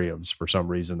Aquariums. For some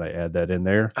reason, they add that in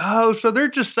there. Oh, so they're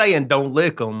just saying don't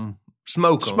lick them,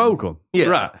 smoke them. Smoke them. Yeah.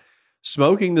 Right.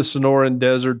 Smoking the Sonoran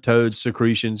Desert toad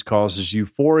secretions causes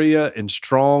euphoria and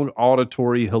strong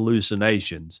auditory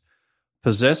hallucinations.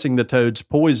 Possessing the toad's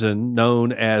poison,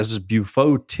 known as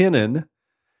bufotenin,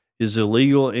 is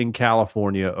illegal in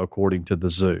California, according to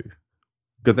the zoo.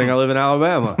 Good thing I live in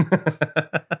Alabama.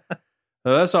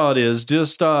 So that's all it is.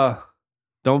 Just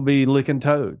don't be licking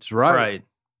toads, right? Right.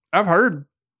 I've heard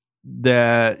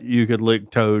that you could lick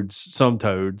toads, some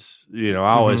toads. You know,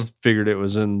 I always figured it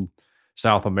was in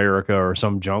South America or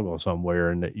some jungle somewhere,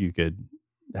 and that you could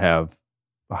have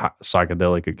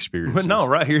psychedelic experiences. But no,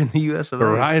 right here in the U.S. of A.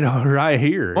 Right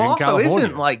here. Well, in also, California.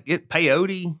 isn't like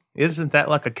peyote? Isn't that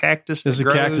like a cactus? It's a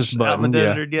grows cactus out in the button, yeah.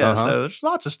 desert. Yeah. Uh-huh. So there's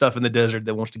lots of stuff in the desert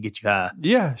that wants to get you high.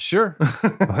 Yeah, sure.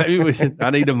 Maybe I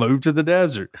need to move to the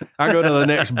desert. I go to the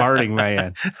next Burning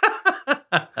Man.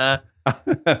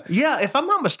 Yeah, if I'm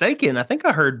not mistaken, I think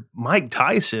I heard Mike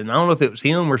Tyson. I don't know if it was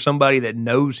him or somebody that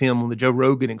knows him on the Joe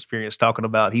Rogan Experience talking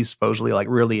about he's supposedly like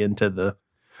really into the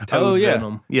toad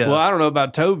venom. Yeah. Well, I don't know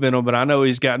about toad venom, but I know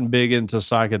he's gotten big into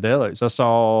psychedelics. I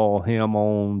saw him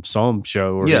on some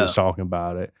show where he was talking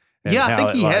about it. Yeah, I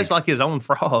think he has like his own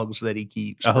frogs that he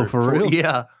keeps. Oh, for real?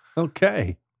 Yeah.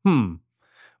 Okay.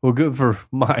 Well, good for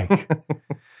Mike.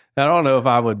 I don't know if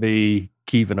I would be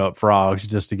keeping up frogs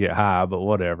just to get high, but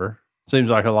whatever. Seems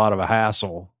like a lot of a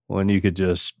hassle when you could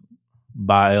just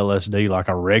buy LSD like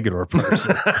a regular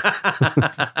person.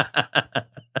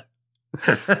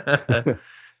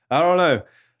 I don't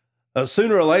know.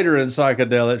 Sooner or later in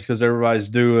psychedelics, because everybody's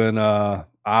doing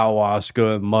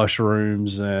ayahuasca and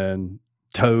mushrooms and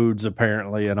toads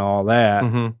apparently and all that,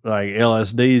 like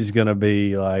LSD is going to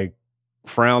be like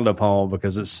frowned upon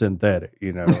because it's synthetic,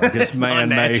 you know, like it's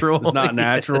man-made. It's not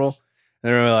natural. Yes.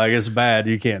 And they're like, it's bad.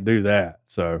 You can't do that.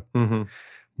 So,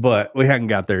 but we haven't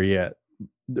got there yet.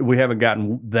 We haven't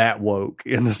gotten that woke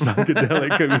in the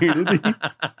psychedelic community.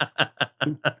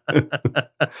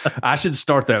 I should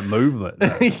start that movement.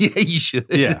 Yeah, you should.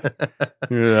 Yeah.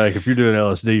 You're like, if you're doing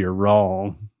LSD, you're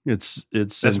wrong. It's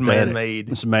man-made.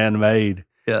 It's man-made.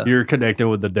 Yeah. You're connecting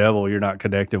with the devil. You're not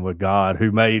connecting with God,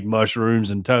 who made mushrooms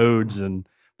and toads and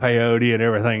peyote and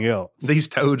everything else. These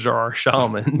toads are our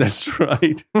shamans. That's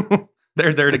right.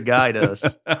 They're there to guide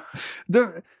us.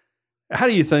 How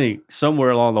do you think somewhere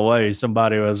along the way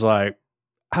somebody was like,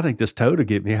 I think this toad will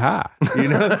get me high, you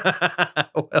know?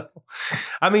 Well,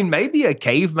 I mean, maybe a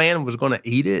caveman was going to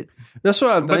eat it. That's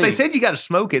what I think. But they said you got to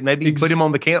smoke it. Maybe put him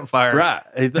on the campfire. Right.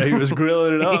 He was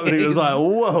grilling it up and he was like,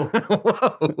 whoa,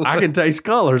 I can taste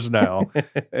colors now.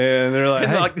 And they're like,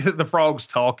 hey. Like the frog's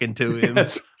talking to him.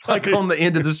 Like on the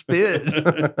end of the spit.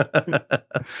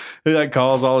 He like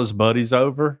calls all his buddies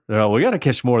over. They're like, we got to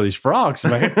catch more of these frogs,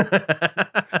 man.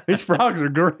 These frogs are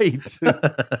great.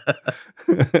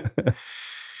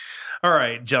 All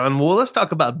right, John. Well, let's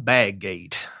talk about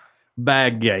Baggate.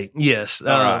 Baggate. Yes. All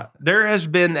right. There has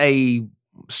been a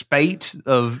spate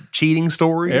of cheating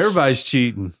stories. Everybody's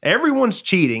cheating. Everyone's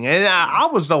cheating. And I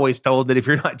was always told that if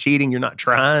you're not cheating, you're not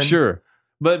trying. Sure.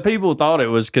 But people thought it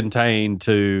was contained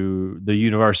to the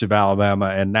University of Alabama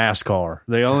and NASCAR.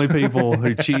 The only people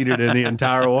who cheated in the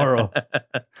entire world.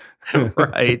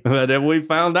 Right. But then we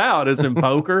found out it's in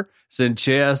poker, it's in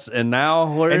chess, and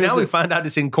now we find out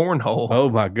it's in cornhole. Oh,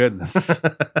 my goodness.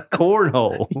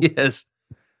 Cornhole. Yes.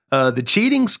 The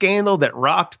cheating scandal that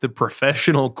rocked the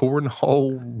professional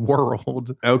cornhole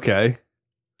world. Okay.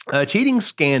 A cheating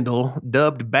scandal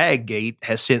dubbed Baggate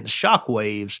has sent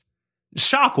shockwaves,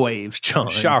 John.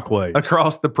 Shockwaves.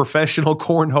 Across the professional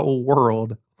cornhole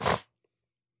world.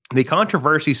 The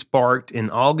controversy sparked in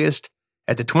August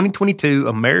at the 2022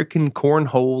 American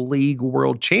Cornhole League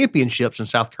World Championships in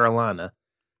South Carolina.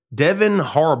 Devin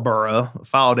Harborough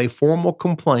filed a formal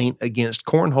complaint against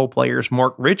cornhole players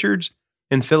Mark Richards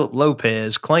and Philip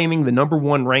Lopez, claiming the number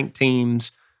one ranked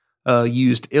teams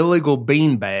used illegal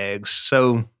bean bags.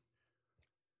 So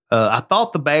I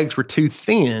thought the bags were too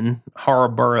thin,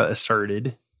 Harborough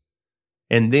asserted.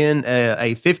 And then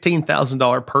a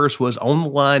 $15,000 purse was on the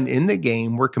line in the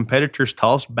game where competitors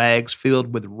tossed bags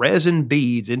filled with resin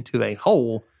beads into a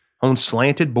hole on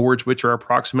slanted boards, which are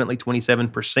approximately 27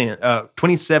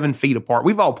 feet apart.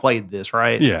 We've all played this,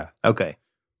 right? Yeah. Okay.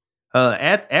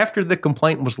 After the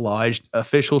complaint was lodged,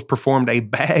 officials performed a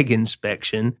bag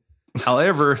inspection.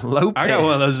 However, Lopez... I got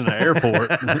one of those in the airport,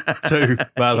 too,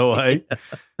 by the way.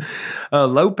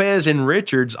 Lopez and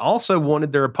Richards also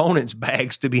wanted their opponents'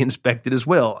 bags to be inspected as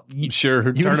well.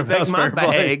 Sure. You inspect my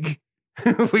bag,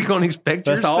 we're going to inspect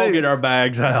yours, Let's all too. get our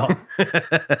bags out.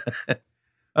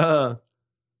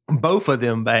 Both of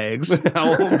them bags.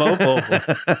 I want both of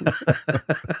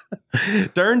them.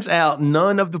 Turns out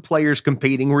none of the players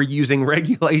competing were using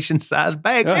regulation-sized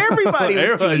bags. Everybody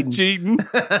was cheating.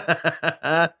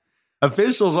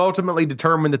 Officials ultimately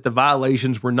determined that the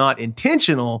violations were not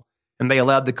intentional, and they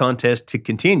allowed the contest to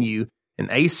continue. An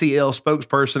ACL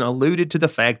spokesperson alluded to the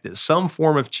fact that some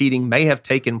form of cheating may have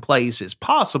taken place. It's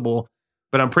possible,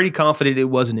 but I'm pretty confident it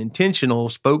wasn't intentional,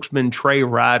 spokesman Trey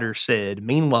Ryder said.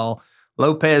 Meanwhile,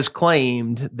 Lopez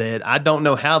claimed that I don't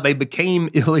know how they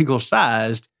became illegal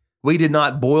sized. We did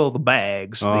not boil the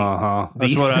bags.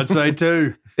 That's what I'd say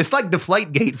too. It's like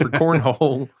Deflategate for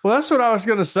cornhole. Well, that's what I was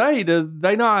going to say. Do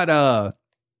they not,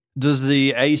 does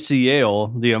the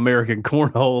ACL, the American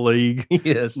Cornhole League,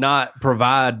 yes, not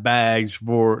provide bags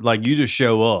for, like, you just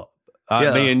show up?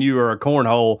 Me and you are a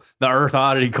cornhole, the Earth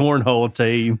Oddity cornhole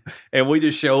team, and we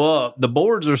just show up. The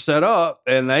boards are set up,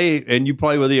 and you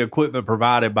play with the equipment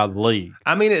provided by the league.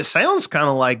 I mean, it sounds kind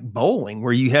of like bowling,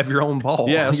 where you have your own ball.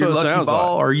 Yeah, that's your what it lucky sounds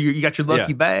ball, like. or you got your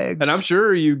lucky bags. And I'm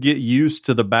sure you get used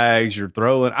to the bags you're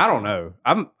throwing. I don't know.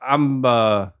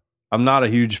 I'm not a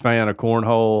huge fan of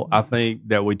cornhole. I think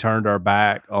that we turned our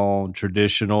back on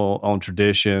tradition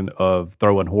of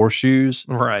throwing horseshoes.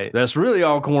 Right. That's really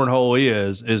all cornhole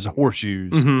is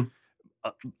horseshoes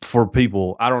for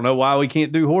people. I don't know why we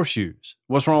can't do horseshoes.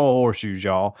 What's wrong with horseshoes,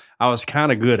 y'all? I was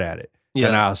kind of good at it,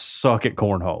 and I suck at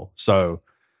cornhole. So,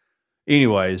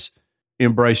 anyways,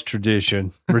 embrace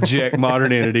tradition, reject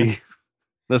modernity.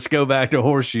 Let's go back to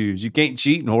horseshoes. You can't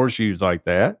cheat in horseshoes like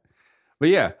that. But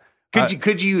yeah.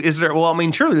 Could you, is there, well, I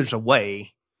mean, surely there's a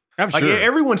way. I'm sure.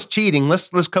 Everyone's cheating. Let's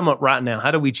come up right now.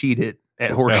 How do we cheat it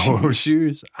at horseshoes? At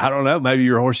horseshoes? I don't know. Maybe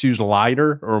your horseshoe's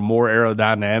lighter or more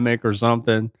aerodynamic or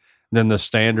something than the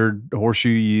standard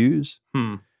horseshoe you use.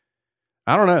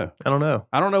 I don't know.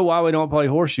 I don't know why we don't play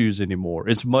horseshoes anymore.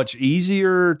 It's much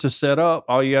easier to set up.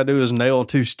 All you got to do is nail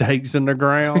 2 stakes in the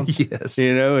ground. Yes.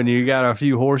 And you got a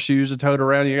few horseshoes to tote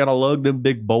around. You got to lug them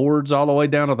big boards all the way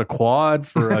down to the quad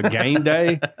for a game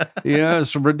day.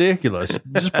 It's ridiculous.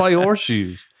 Just play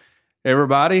horseshoes.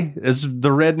 Everybody, it's the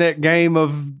redneck game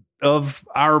of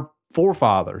our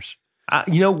forefathers.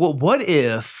 What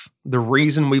if the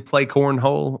reason we play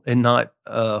cornhole and not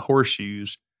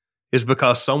horseshoes is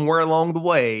because somewhere along the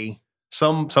way,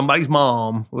 somebody's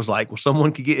mom was like, well,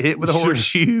 someone could get hit with a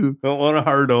horseshoe. Don't want to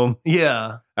hurt them.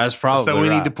 Yeah. That's probably so we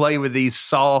right. need to play with these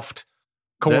soft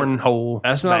cornhole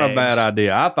That's not bags. a bad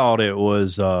idea. I thought it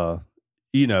was,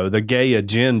 the gay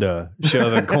agenda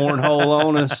shoving cornhole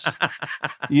on us.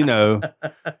 You know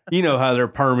how they're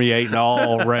permeating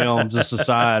all realms of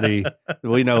society.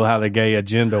 We know how the gay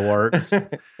agenda works.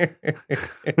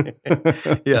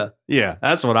 Yeah. Yeah,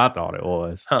 that's what I thought it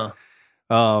was. Huh.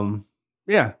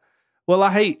 Yeah. Well,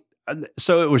 I hate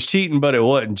So it was cheating, but it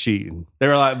wasn't cheating. They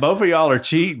were like, both of y'all are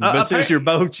cheating, but since you're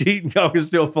both cheating, y'all can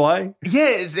still play.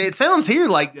 Yeah, it sounds here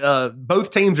like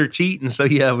both teams are cheating. So,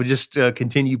 yeah, we just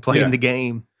continue playing the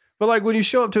game. But like when you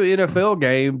show up to an NFL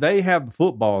game, they have the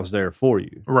footballs there for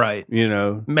you. Right. You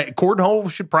know,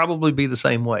 cornhole should probably be the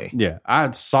same way. Yeah,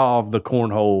 I'd solve the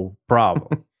cornhole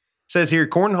problem. Says here,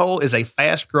 cornhole is a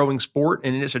fast-growing sport,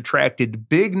 and it's attracted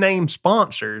big-name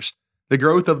sponsors. The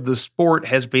growth of the sport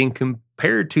has been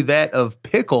compared to that of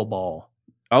pickleball.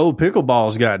 Oh,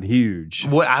 pickleball's gotten huge.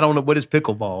 I don't know. What is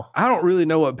pickleball? I don't really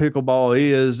know what pickleball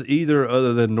is either,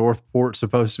 other than Northport's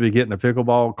supposed to be getting a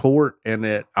pickleball court.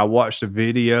 And I watched a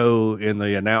video in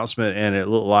the announcement, and it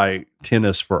looked like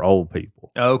tennis for old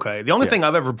people. Okay. The only thing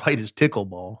I've ever played is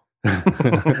tickleball.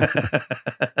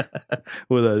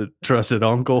 With a trusted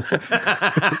uncle.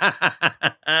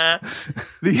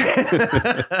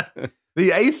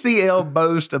 The ACL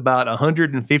boasts about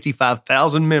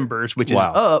 155,000 members, which is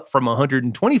up from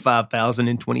 125,000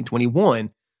 in 2021,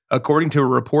 according to a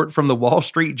report from the Wall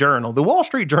Street Journal. The Wall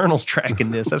Street Journal's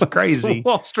tracking this. That's crazy. The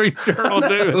Wall Street Journal,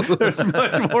 dude. There's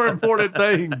much more important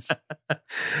things.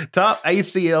 Top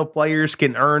ACL players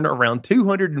can earn around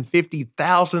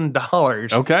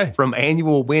 $250,000 from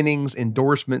annual winnings,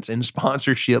 endorsements, and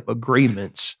sponsorship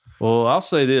agreements. Well, I'll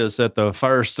say this, at the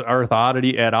first Earth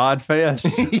Oddity at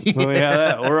Oddfest,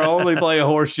 we're only playing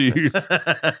horseshoes.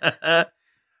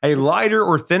 A lighter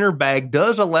or thinner bag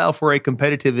does allow for a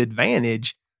competitive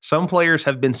advantage. Some players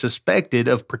have been suspected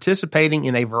of participating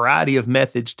in a variety of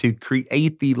methods to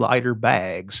create the lighter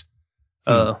bags.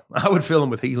 I would fill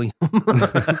them with helium.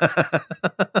 The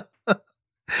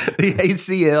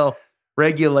ACL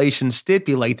regulations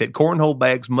stipulate that cornhole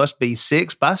bags must be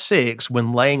 6 by 6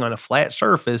 when laying on a flat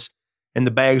surface, and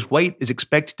the bag's weight is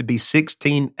expected to be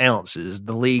 16 ounces.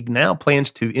 The league now plans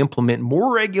to implement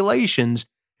more regulations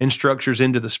and structures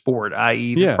into the sport,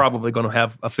 i.e. they're probably going to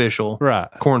have official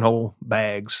cornhole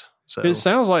bags. So it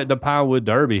sounds like the Pinewood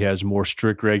Derby has more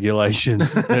strict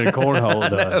regulations than cornhole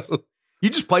does. You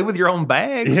just play with your own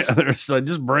bags? Yeah, so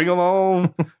just bring them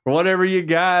on. Whatever you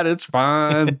got, it's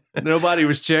fine. Nobody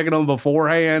was checking them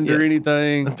beforehand or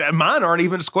anything. Mine aren't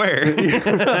even square.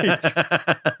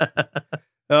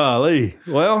 Lee.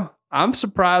 Well, I'm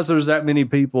surprised there's that many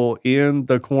people in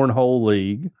the cornhole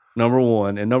league, number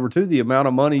one. And number two, the amount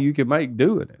of money you can make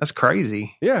doing it. That's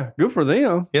crazy. Yeah, good for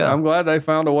them. Yeah. I'm glad they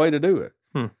found a way to do it.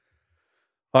 All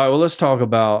right, well, let's talk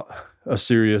about a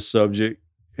serious subject.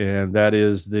 And that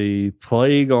is the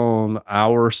plague on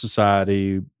our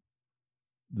society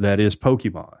that is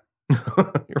Pokemon.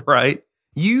 Right.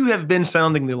 You have been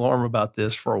sounding the alarm about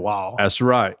this for a while. That's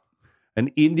right. An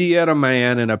Indiana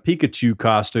man in a Pikachu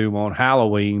costume on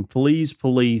Halloween flees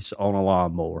police on a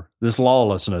lawnmower. This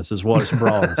lawlessness is what it's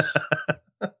brought us.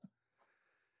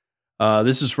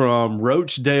 This is from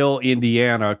Roachdale,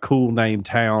 Indiana. Cool name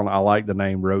town. I like the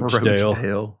name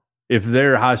Roachdale. If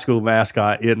their high school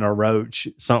mascot isn't a roach,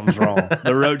 something's wrong.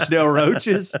 The Roachdale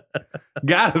Roaches?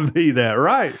 Gotta be that,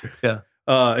 right? Yeah.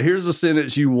 Here's a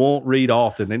sentence you won't read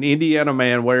often. An Indiana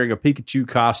man wearing a Pikachu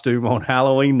costume on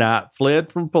Halloween night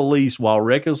fled from police while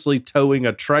recklessly towing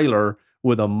a trailer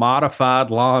with a modified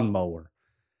lawnmower.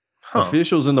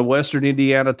 Officials in the western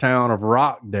Indiana town of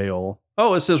Rockdale.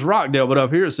 Oh, it says Rockdale, but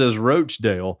up here it says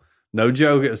Roachdale. No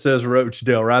joke, it says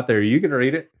Roachdale right there. You can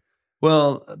read it.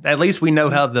 Well, at least we know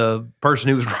how the person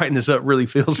who was writing this up really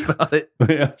feels about it.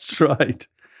 Yeah, that's right.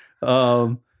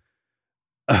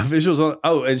 Officials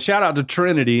and shout out to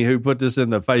Trinity who put this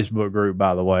in the Facebook group,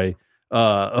 by the way.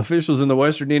 Officials in the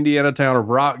western Indiana town of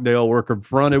Rockdale were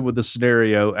confronted with the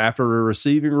scenario after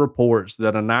receiving reports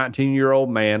that a 19-year-old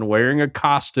man wearing a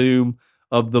costume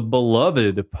of the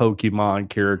beloved Pokemon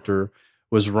character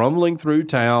was rumbling through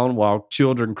town while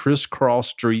children crisscrossed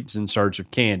streets in search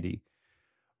of candy.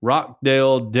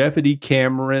 Rockdale Deputy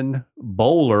Cameron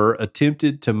Bowler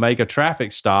attempted to make a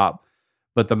traffic stop,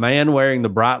 but the man wearing the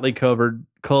brightly colored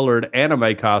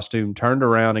anime costume turned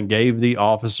around and gave the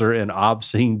officer an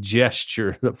obscene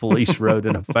gesture, the police wrote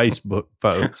in a Facebook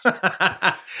post.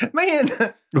 Man,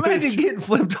 imagine getting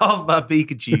flipped off by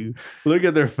Pikachu. Look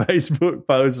at their Facebook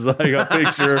post, like a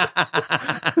picture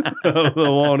of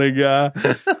the wanted guy.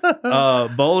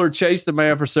 Bowler chased the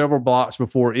man for several blocks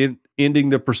before ending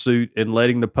the pursuit and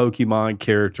letting the Pokemon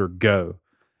character go.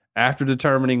 After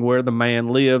determining where the man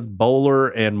lived, Bowler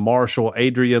and Marshal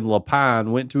Adrian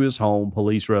Lapine went to his home,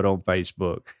 police wrote on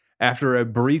Facebook. After a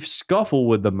brief scuffle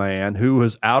with the man, who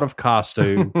was out of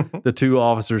costume, the two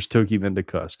officers took him into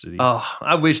custody. Oh,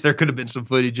 I wish there could have been some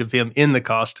footage of him in the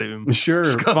costume. Sure,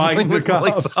 fighting with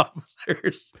police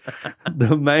officers.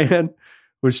 The man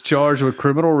was charged with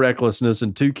criminal recklessness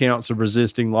and 2 counts of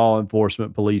resisting law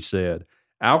enforcement, police said.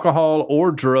 Alcohol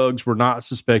or drugs were not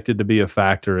suspected to be a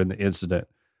factor in the incident.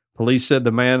 Police said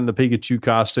the man in the Pikachu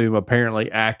costume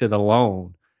apparently acted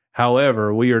alone.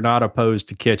 However, we are not opposed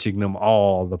to catching them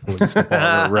all, the police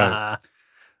department wrote.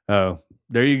 Oh,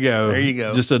 there you go. There you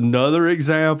go. Just another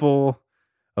example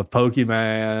of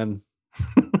Pokemon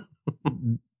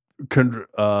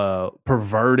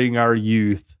perverting our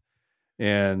youth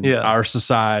and our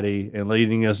society and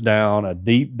leading us down a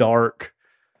deep, dark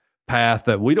path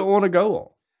that we don't want to go on.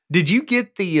 Did you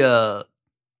get the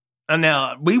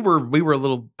now we were a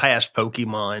little past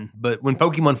Pokemon, but when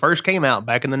Pokemon first came out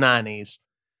back in the 90s,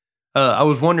 I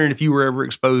was wondering if you were ever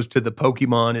exposed to the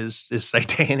Pokemon is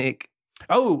satanic.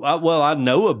 Oh, well, I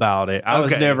know about it. I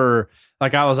was never,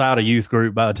 like, I was out of youth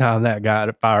group by the time that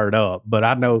got fired up, but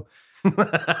I know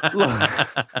look,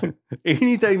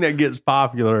 anything that gets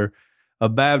popular, a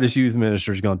Baptist youth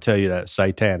minister is going to tell you that's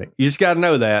satanic. You just got to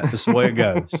know that. That's the way it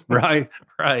goes, right?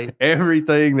 Right.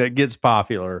 Everything that gets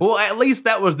popular. Well, at least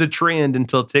that was the trend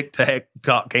until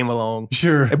TikTok came along.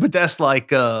 Sure. But that's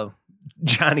like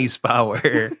Chinese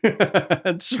spyware.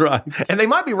 That's right. And they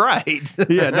might be right.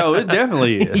 Yeah, no, it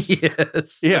definitely is.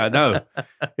 Yes. Yeah, no.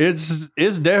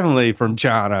 It's definitely from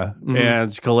China and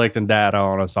it's collecting data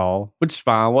on us all, which is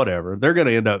fine, whatever. They're going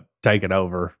to end up taking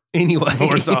over. Anyway.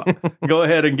 Go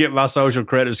ahead and get my social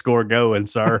credit score going,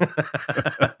 sir.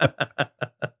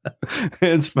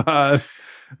 It's fine.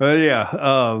 But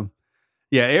yeah,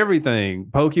 everything.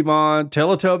 Pokemon,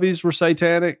 Teletubbies were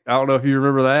satanic. I don't know if you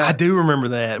remember that. I do remember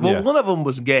that. Well, one of them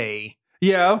was gay.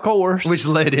 Yeah, of course. Which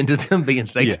led into them being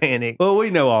satanic. Yeah. Well, we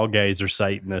know all gays are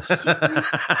Satanists.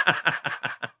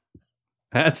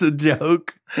 That's a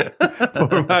joke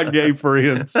for my gay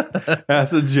friends.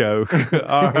 That's a joke.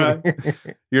 All right.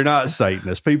 You're not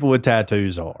Satanists. People with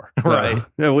tattoos are. Right.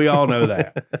 We all know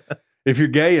that. If you're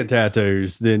gay and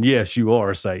tattoos, then yes, you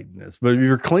are a Satanist. But if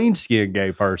you're a clean-skinned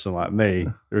gay person like me,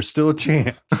 there's still a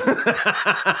chance. Of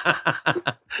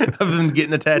them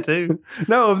getting a tattoo?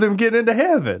 No, of them getting into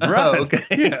heaven. Right. Oh, okay.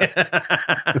 Yeah.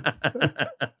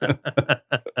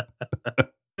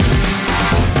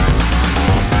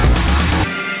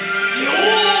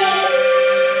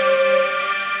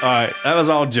 All right, that was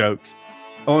all jokes.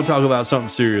 I want to talk about something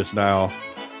serious now.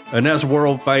 And that's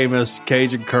world famous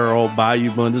Cajun Curl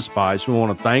Bayou Blended Spice. We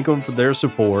want to thank them for their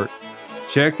support.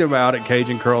 Check them out at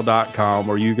CajunCurl.com,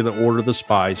 where you can order the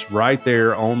spice right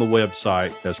there on the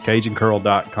website. That's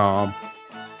CajunCurl.com.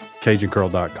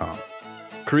 CajunCurl.com.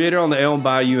 Created on the Elm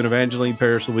Bayou in Evangeline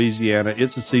Parish, Louisiana,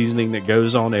 it's a seasoning that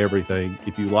goes on everything.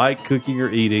 If you like cooking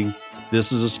or eating,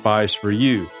 this is a spice for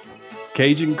you.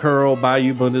 Cajun Curl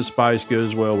Bayou Blended Spice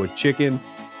goes well with chicken,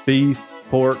 beef,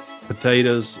 pork,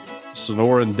 potatoes,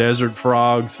 Sonoran desert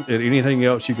frogs, and anything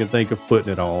else you can think of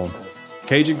putting it on.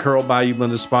 Cajun Curl Bayou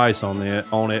Blended Spice on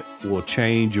it will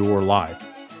change your life.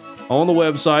 On the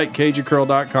website,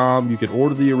 CajunCurl.com, you can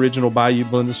order the original Bayou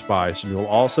Blended Spice, and you'll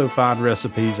also find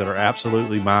recipes that are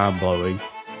absolutely mind-blowing.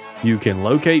 You can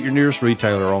locate your nearest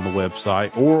retailer on the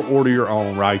website or order your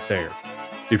own right there.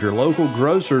 If your local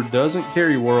grocer doesn't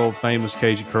carry world-famous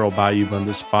Cajun Curl Bayou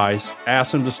Blended Spice,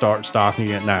 ask them to start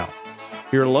stocking it now.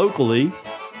 Here locally,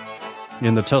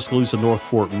 in the Tuscaloosa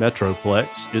Northport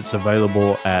Metroplex, it's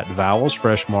available at Vowels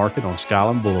Fresh Market on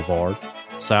Skyland Boulevard,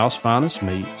 South's Finest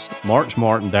Meats, Mark's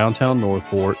Mart in downtown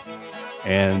Northport,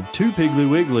 and 2 Piggly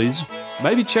Wigglies.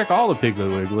 Maybe check all the Piggly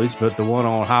Wigglies, but the one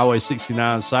on Highway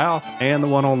 69 South and the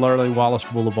one on Lurley Wallace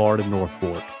Boulevard in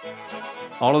Northport.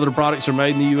 All of their products are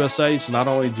made in the USA, so not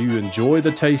only do you enjoy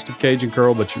the taste of Cajun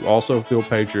Curl, but you also feel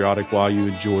patriotic while you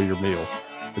enjoy your meal.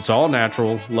 It's all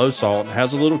natural, low salt, and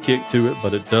has a little kick to it,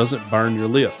 but it doesn't burn your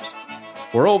lips.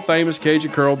 World famous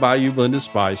Cajun Curl Bayou Blended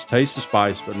Spice. Taste the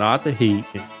spice, but not the heat.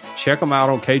 Check them out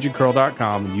on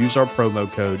CajunCurl.com and use our promo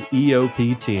code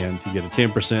EOP10 to get a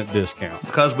 10% discount.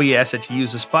 Because we ask that you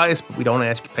use the spice, but we don't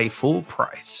ask you to pay full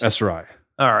price. That's right.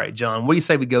 All right, John, what do you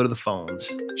say we go to the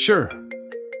phones? Sure.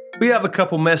 We have a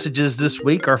couple messages this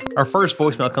week. Our first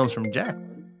voicemail comes from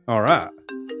Jacqueline. All right.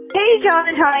 Hey, John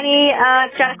and Tiny.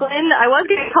 Jacqueline. I was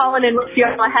going to call in and wish you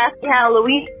all a happy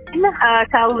Halloween.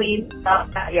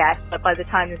 Yeah, but by the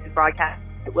time this is broadcast,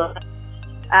 it will.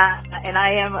 And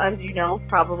I am, as you know,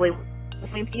 probably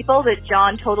between people that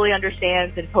John totally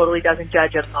understands and totally doesn't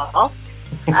judge at all.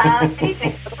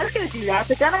 Anyway, I was going to do that,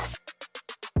 but then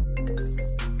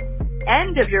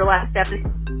end of your last episode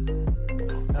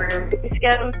for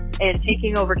Scouts and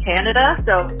taking over Canada,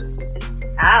 so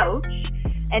ouch.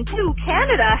 And 2,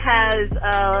 Canada has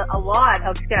a lot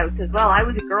of Scouts as well. I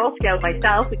was a Girl Scout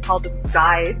myself. We called them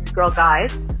guys, Girl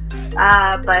Guides.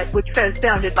 but which was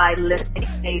founded by Lenny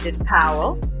Hayden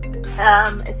Powell.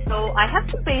 So I have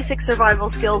some basic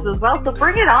survival skills as well. So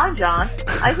bring it on, John.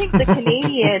 I think the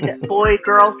Canadian Boy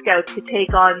Girl Scouts could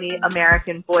take on the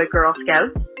American Boy Girl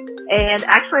Scouts. And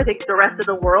actually, I think the rest of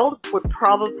the world would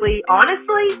probably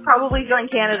join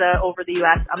Canada over the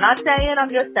U.S. I'm not saying, I'm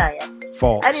just saying.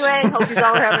 False. Anyway, hope you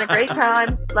all are having a great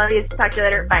time. Love you. Talk to you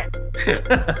later. Bye.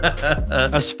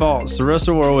 That's false. The rest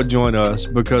of the world would join us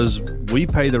because we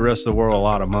pay the rest of the world a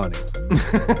lot of money.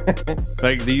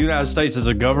 Like the United States as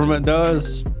a government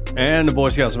does, and the Boy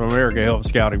Scouts of America help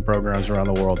scouting programs around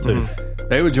the world too. Mm-hmm.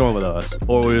 They would join with us,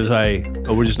 or we would say,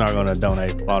 oh, we're just not going to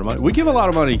donate a lot of money. We give a lot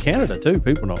of money in Canada too.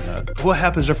 People don't know. What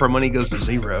happens if our money goes to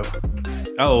zero?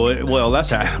 Oh, well, that's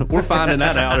how we're finding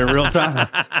that out in real time.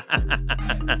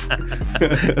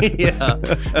 Yeah.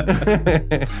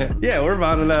 Yeah, we're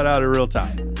finding that out in real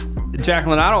time.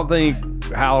 Jacqueline, I don't think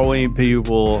Halloween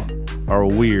people are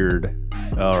weird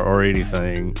or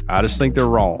anything. I just think they're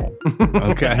wrong.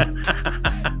 Okay.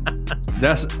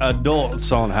 That's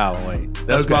adults on Halloween.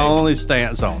 That's my only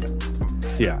stance on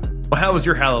it. Yeah. Well, how was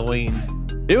your Halloween?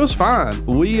 It was fine.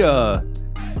 We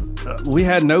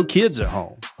had no kids at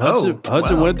home.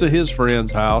 Hudson went to his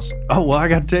friend's house. Oh, well, I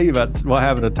got to tell you about what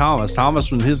happened to Thomas.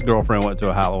 Thomas and his girlfriend went to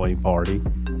a Halloween party.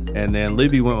 And then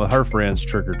Libby went with her friends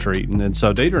trick-or-treating. And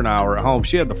so Deidre and I were at home.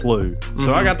 She had the flu. Mm-hmm.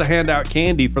 So I got to hand out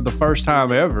candy for the first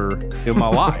time ever in my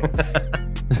life.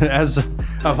 As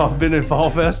I've been in fall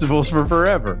festivals for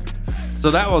forever. So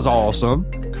that was awesome.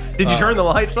 Did you turn the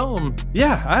lights on?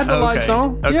 Yeah, I had the lights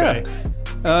on. Okay.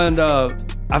 Yeah. And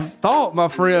I thought my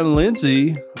friend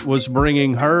Lindsay was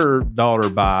bringing her daughter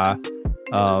by,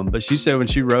 but she said when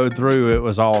she rode through, it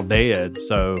was all dead.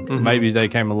 So maybe they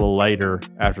came a little later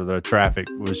after the traffic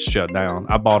was shut down.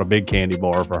 I bought a big candy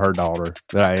bar for her daughter,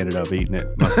 but I ended up eating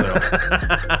it myself.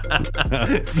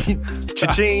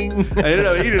 Cha-ching. I ended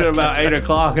up eating it about 8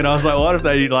 o'clock, and I was like, what if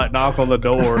they knock on the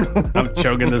door? I'm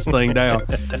choking this thing down.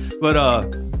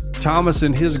 But Thomas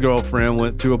and his girlfriend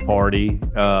went to a party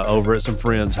over at some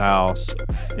friend's house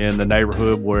in the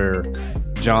neighborhood where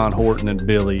John Horton and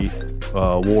Billy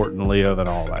Wharton live and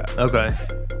all that. Okay.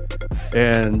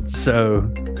 And so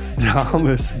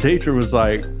Deidre was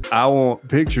like, I want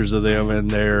pictures of them in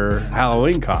their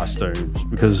Halloween costumes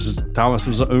because Thomas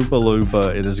was an Oompa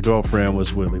Loompa and his girlfriend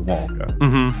was Willy Wonka.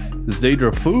 Mm-hmm. This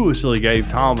Deidre foolishly gave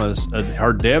Thomas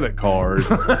her debit card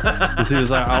because he was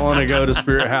like, I want to go to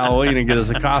Spirit Halloween and get us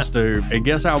a costume. And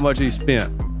guess how much he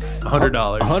spent?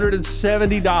 $100.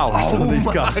 $170 on these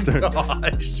costumes.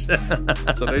 Gosh.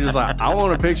 So they're just like, I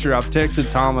want a picture. I've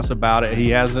texted Thomas about it. He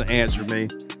hasn't answered me.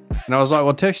 And I was like,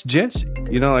 well, text Jessie.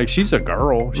 You know, like she's a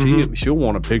girl. She'll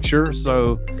want a picture.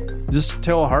 So just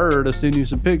tell her to send you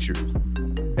some pictures.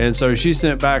 And so she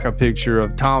sent back a picture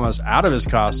of Thomas out of his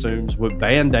costumes with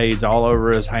Band-Aids all over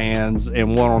his hands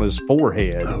and one on his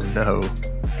forehead. Oh, no.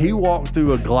 He walked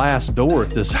through a glass door at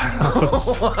this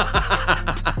house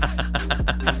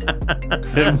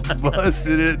and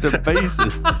busted it to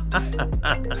pieces.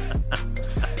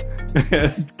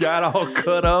 Got all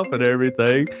cut up and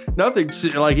everything. Nothing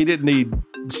like he didn't need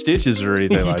stitches or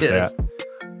anything like that.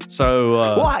 So,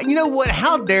 well, you know what?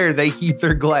 How dare they keep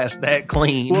their glass that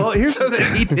clean? Well, here's so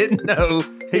that he didn't know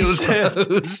it was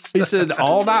closed. He said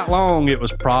all night long it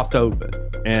was propped open,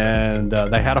 and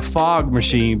they had a fog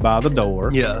machine by the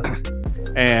door. Yeah.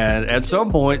 And at some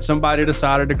point, somebody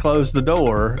decided to close the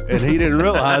door, and he didn't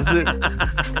realize it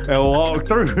and walked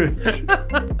through it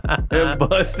and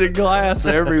busted glass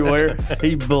everywhere.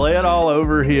 He bled all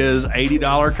over his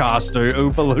 $80 costume,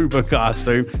 Oompa Loompa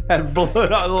costume, had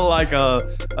blood on like a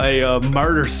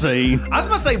murder scene. I was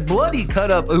going to say bloody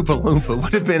cut up Oompa Loompa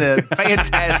would have been a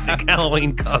fantastic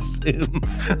Halloween costume.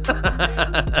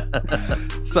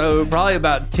 So probably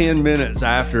about 10 minutes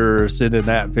after sending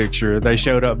that picture, they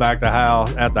showed up back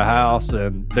at the house,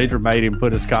 and Deidre made him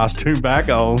put his costume back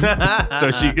on so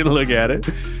she could look at it.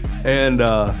 And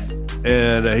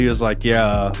he was like,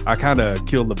 yeah, I kind of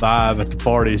killed the vibe at the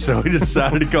party, so we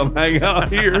decided to come hang out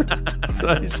here.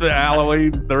 So he spent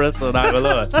Halloween the rest of the night with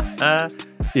us.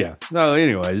 Yeah. No,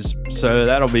 anyways, so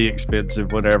that'll be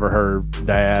expensive whenever her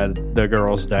dad, the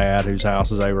girl's dad, whose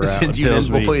houses they were at, tells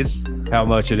me how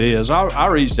much it is. I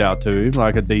reached out to him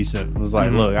like a decent, was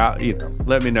like, look,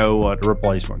 let me know what the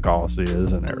replacement cost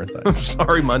is and everything. I'm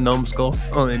sorry, my numbskull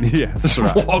son. Yeah, that's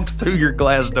right. Walked through your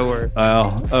glass door.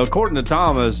 Well, according to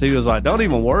Thomas, he was like, don't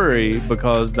even worry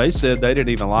because they said they didn't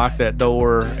even lock that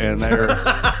door and they're,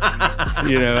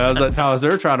 I was like, Thomas,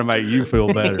 they're trying to make you feel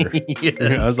better. Yes.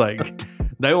 I was like,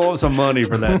 They want some money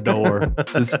for that door.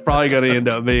 It's probably going to end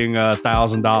up being a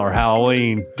 $1,000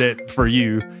 Halloween that for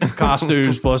you,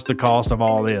 costumes plus the cost of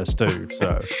all this too.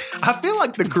 So I feel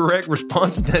like the correct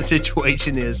response in that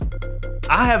situation is,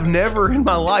 I have never in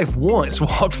my life once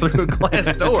walked through a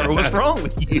glass door. What's wrong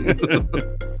with you?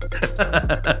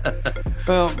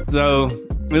 Well, so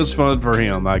it was fun for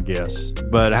him, I guess.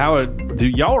 But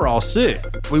y'all were all sick.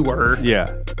 We were. Yeah.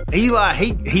 Eli,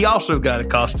 he also got a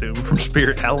costume from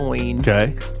Spirit Halloween.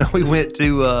 Okay. We went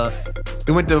to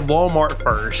Walmart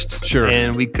first. Sure.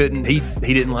 And we couldn't. He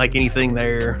didn't like anything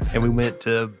there, and we went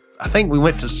to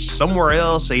somewhere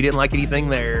else. He didn't like anything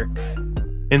there,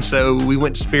 and so we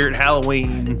went to Spirit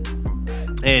Halloween,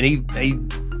 and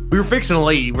we were fixing to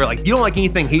leave. We're like, you don't like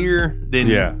anything here, then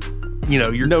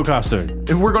you're no costume.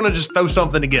 And we're gonna just throw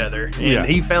something together. And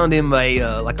he found him a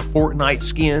Fortnite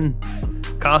skin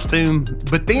costume,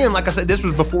 but then, like I said, this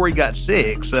was before he got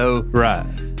sick, so right.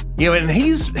 And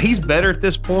he's better at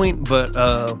this point, but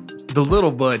the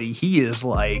little buddy, he is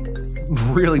like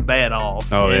really bad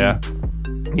off. Oh, and,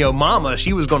 Mama,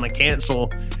 she was going to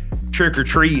cancel trick or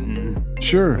treating.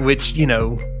 Sure. Which, and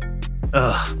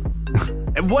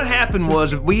what happened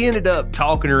was we ended up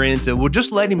talking her into, we'll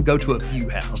just let him go to a few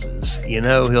houses.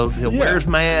 He'll wear his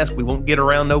mask. We won't get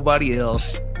around nobody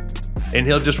else, and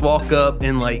he'll just walk up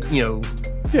and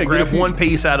grab one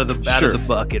piece out of the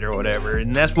bucket or whatever,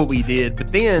 and that's what we did.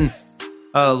 But then,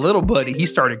 little buddy, he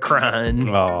started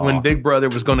crying when Big Brother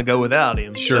was going to go without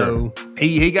him. Sure. So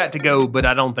he got to go, but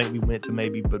I don't think we went to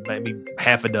maybe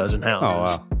half a dozen houses. Oh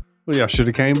wow. Well, y'all should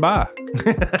have came by.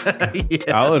 Yes.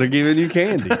 I would have given you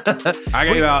candy. I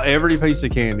gave out every piece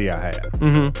of candy I had.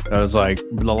 Mm-hmm. I was like,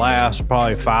 the last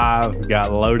probably 5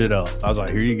 got loaded up. I was like,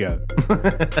 here you go.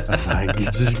 I was like, you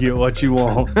just get what you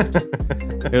want.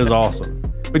 It was awesome.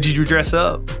 But did you dress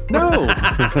up? No.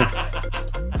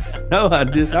 No, I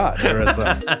did not dress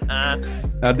up.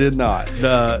 I did not.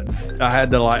 I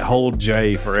had to hold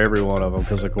Jay for every one of them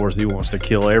because, of course, he wants to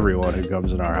kill everyone who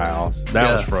comes in our house.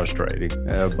 That was frustrating.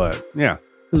 But yeah,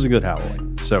 it was a good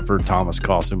Halloween, except for Thomas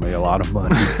costing me a lot of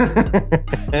money.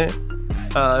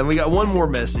 And we got one more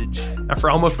message. I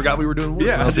almost forgot we were doing one.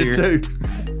 Yeah, I did too.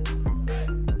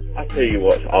 I'll tell you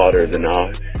what's odder than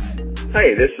odd.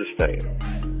 Hey, this is Stan.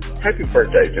 Happy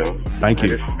birthday, John. Thank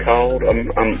you. I just called. I'm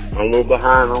a little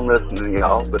behind on listening to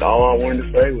y'all, but all I wanted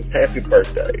to say was happy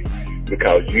birthday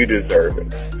because you deserve it.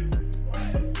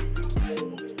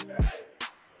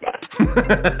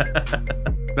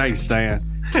 Bye. Thanks, Stan.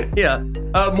 Yeah,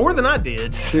 more than I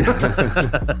did.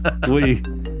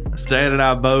 Stan and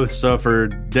I both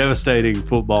suffered devastating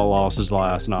football losses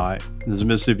last night.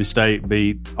 Mississippi State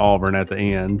beat Auburn at the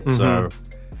end. Mm-hmm. So,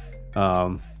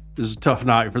 it was a tough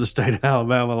night for the state of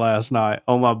Alabama last night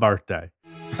on my birthday.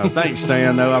 Thanks,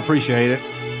 Stan, though. I appreciate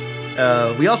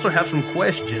it. We also have some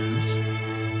questions.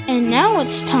 And now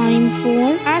it's time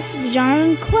for Ask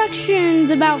John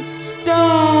questions about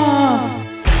stuff.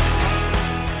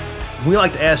 We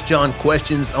like to ask John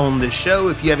questions on this show.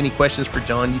 If you have any questions for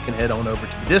John, you can head on over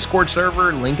to the Discord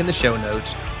server, link in the show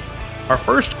notes. Our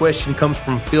first question comes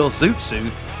from Phil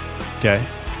Zootsuit. Okay.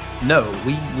 No,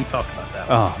 we talked about that.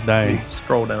 Oh, dang.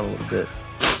 Scroll down a little bit.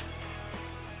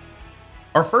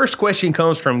 Our first question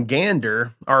comes from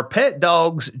Gander. Are pet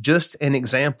dogs just an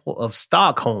example of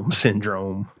Stockholm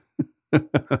Syndrome?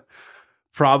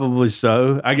 Probably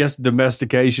so. I guess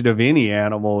domestication of any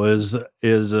animal is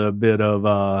a bit of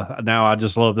now I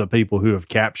just love the people who have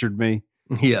captured me.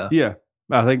 Yeah. Yeah.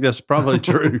 I think that's probably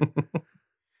true.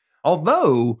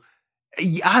 Although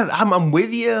I'm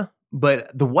with you,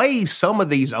 but the way some of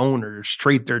these owners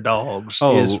treat their dogs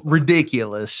is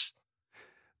ridiculous.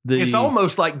 It's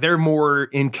almost like they're more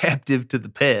in captive to the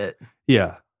pet.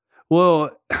 Yeah.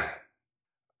 Well,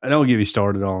 I don't get me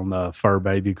started on the fur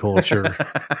baby culture.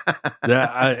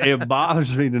 It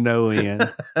bothers me to no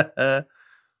end that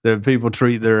people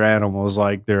treat their animals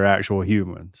like they're actual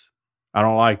humans. I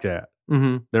don't like that.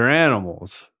 Mm-hmm. They're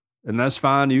animals, and that's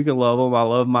fine. You can love them. I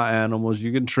love my animals.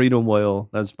 You can treat them well.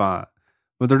 That's fine.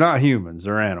 But they're not humans.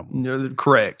 They're animals. They're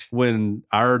correct. When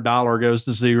our dollar goes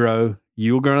to zero,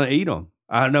 you're going to eat them.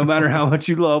 No matter how much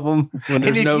you love them. When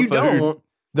there's no food. Don't,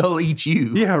 they'll eat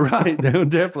you. Yeah, right. They'll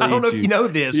definitely eat you. I don't know if you know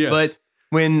this, but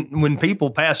when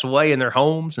people pass away in their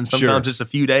homes, and sometimes it's a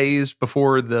few days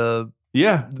before people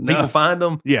find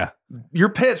them. Yeah. Your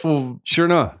pets will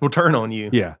turn on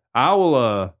you. Yeah. I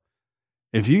will,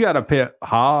 if you got a pet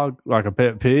hog, like a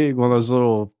pet pig, one of those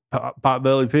little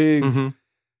pot-bellied pigs, mm-hmm.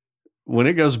 When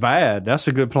it goes bad, that's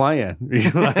a good plan.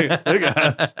 You're like, hey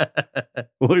guys,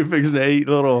 we're fixing to eat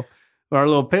our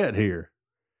little pet here.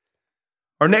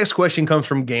 Our next question comes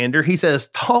from Gander. He says,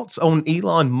 thoughts on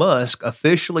Elon Musk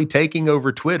officially taking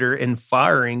over Twitter and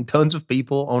firing tons of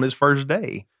people on his first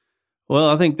day? Well,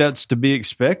 I think that's to be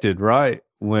expected, right?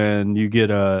 When you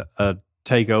get a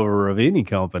takeover of any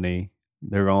company,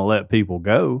 they're going to let people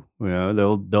go. You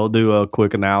know, they'll do a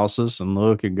quick analysis and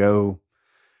look and go,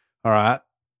 all right,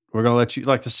 we're going to let you,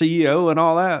 like the CEO and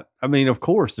all that. I mean, of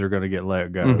course they're going to get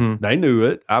let go. Mm-hmm. They knew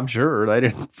it. I'm sure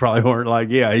they weren't like,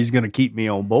 yeah, he's going to keep me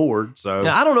on board. So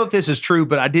now, I don't know if this is true,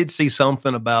 but I did see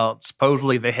something about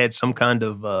supposedly they had some kind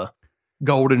of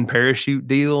golden parachute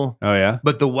deal. Oh yeah.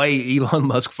 But the way Elon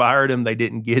Musk fired him, they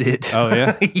didn't get it. Oh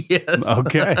yeah. Yes.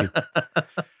 Okay.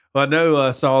 Well, I know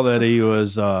I saw that he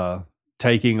was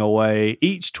taking away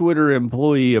each Twitter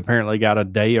employee apparently got a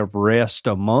day of rest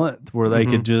a month where they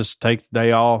could just take the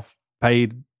day off,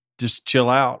 paid, just chill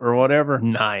out or whatever.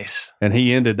 Nice. And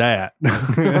he ended that.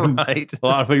 Right. A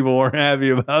lot of people weren't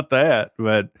happy about that,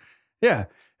 but yeah,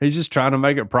 he's just trying to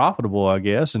make it profitable, I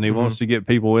guess. And he wants to get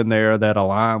people in there that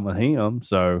align with him.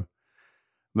 So I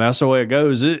mean, that's the way it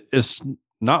goes. It's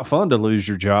not fun to lose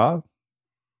your job.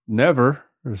 Never.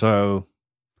 So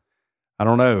I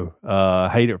don't know. I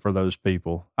hate it for those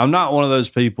people. I'm not one of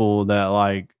those people that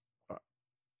like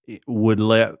would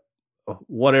let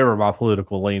whatever my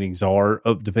political leanings are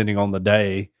up depending on the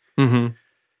day. Mm-hmm.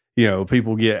 You know,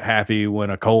 people get happy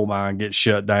when a coal mine gets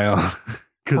shut down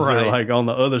because they're like on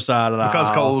the other side of the because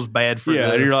aisle. coal's bad for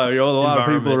and you're like, a lot of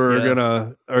people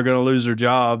environment, are gonna lose their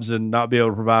jobs and not be able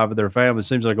to provide for their family. It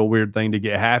seems like a weird thing to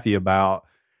get happy about.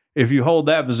 If you hold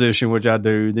that position, which I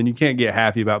do, then you can't get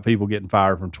happy about people getting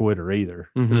fired from Twitter either.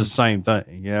 Mm-hmm. It's the same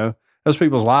thing, you know. Those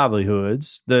people's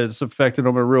livelihoods that's affected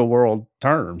them in real world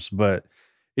terms, but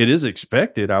it is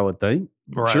expected, I would think.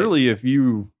 Right. Surely, if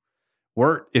BF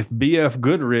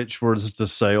Goodrich was to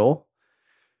sell,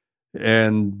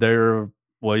 and y'all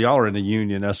are in a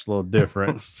union, that's a little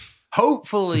different.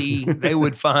 Hopefully, they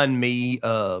would find me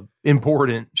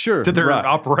important to their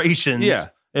operations,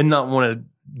 and not want to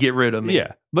get rid of me.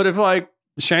 Yeah, but if like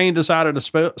Shane decided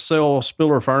to sell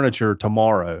Spiller Furniture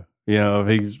tomorrow, you know, if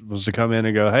he was to come in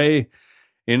and go, hey,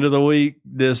 end of the week,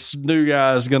 this new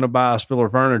guy is going to buy Spiller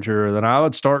Furniture, then I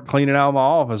would start cleaning out my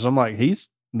office. I'm like, he's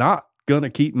not going to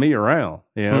keep me around.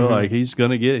 You know, like he's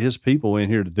going to get his people in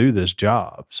here to do this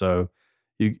job. So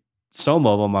some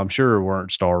of them, I'm sure,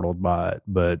 weren't startled by it.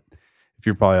 But if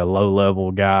you're probably a low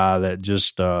level guy that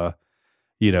just,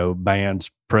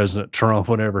 bans President Trump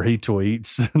whenever he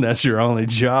tweets, and that's your only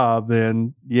job,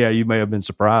 then yeah, you may have been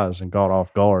surprised and caught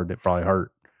off guard. It probably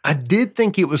hurt. I did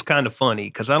think it was kind of funny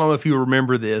because I don't know if you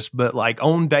remember this, but like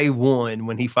on day one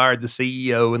when he fired the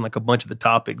CEO and like a bunch of the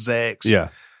top execs,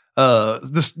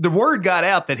 the word got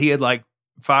out that he had like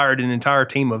fired an entire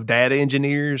team of data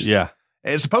engineers. Yeah.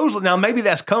 And supposedly, now maybe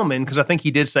that's coming because I think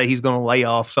he did say he's going to lay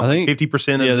off something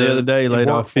 50% of the other day laid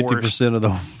off 50% of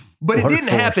the But it didn't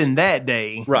happen that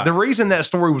day. Right. The reason that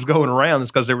story was going around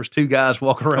is because there was two guys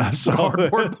walking around with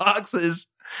cardboard boxes.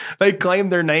 They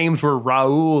claimed their names were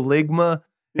Raul Ligma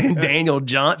and Daniel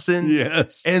Johnson.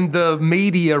 Yes. And the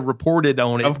media reported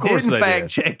on it. Of course didn't they fact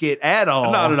check it at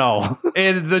all. Not at all.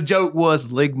 And the joke was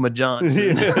Ligma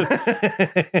Johnson. Yes.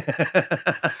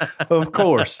 Of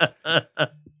course.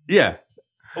 Yeah.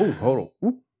 Oh, hold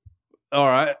on. All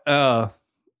right.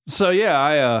 So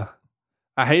yeah,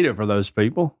 I hate it for those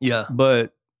people. Yeah.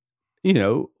 But, you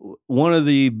know, one of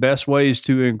the best ways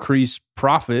to increase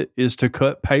profit is to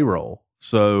cut payroll.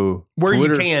 So where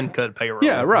you can cut payroll.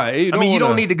 Yeah, right. You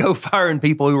don't need to go firing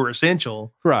people who are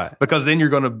essential. Right. Because then you're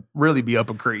going to really be up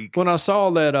a creek. When I saw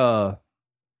that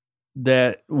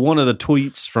one of the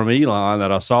tweets from Elon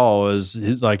that I saw was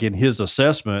in his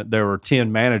assessment, there were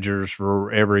 10 managers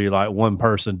for every like one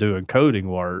person doing coding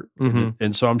work. Mm-hmm.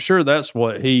 And so I'm sure that's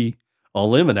what he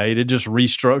eliminated, just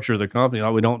restructure the company.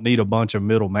 Like we don't need a bunch of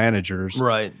middle managers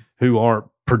who aren't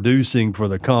producing for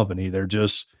the company. They're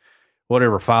just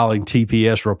filing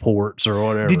TPS reports or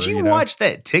whatever. Did you watch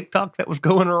that TikTok that was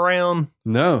going around?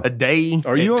 No. A day.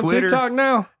 Are you on Twitter? TikTok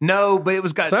now? No, but it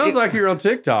was Sounds like you're on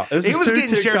TikTok. It was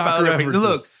getting shared by other people.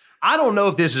 Look, I don't know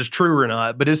if this is true or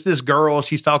not, but it's this girl.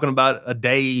 She's talking about a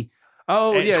day.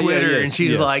 Twitter, and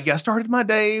she's like, I started my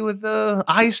day with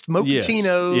iced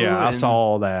mochaccino. Yeah, I saw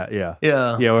all that. Yeah.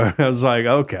 Yeah. I was like,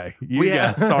 okay, you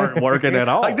guys aren't working at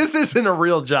all. Like, this isn't a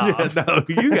real job. Yeah, no,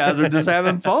 you guys are just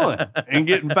having fun and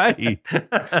getting paid.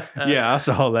 Yeah, I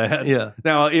saw that. Yeah.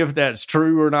 Now, if that's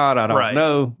true or not, I don't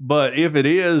know. But if it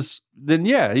is, then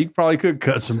yeah, you probably could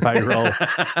cut some payroll.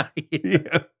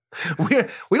 Yeah.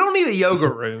 We don't need a yoga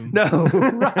room. No,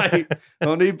 right.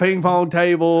 Don't need ping pong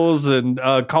tables and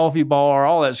a coffee bar.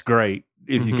 All that's great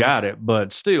if you got it.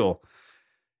 But still,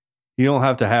 You don't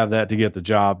have to have that to get the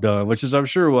job done, which is, I'm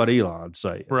sure, what Elon's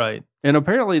saying. Right. And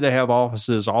apparently they have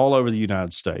offices all over the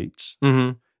United States.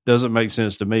 Mm-hmm. Doesn't make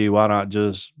sense to me. Why not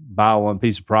just buy one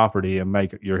piece of property and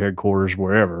make your headquarters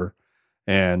wherever?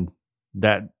 And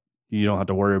that you don't have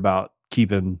to worry about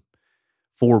keeping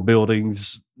 4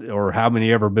 buildings or how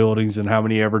many ever buildings and how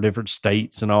many ever different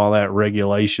states and all that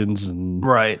regulations and,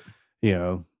 Right.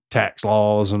 Tax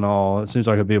laws and all. It seems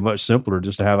like it'd be much simpler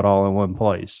just to have it all in one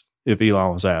place if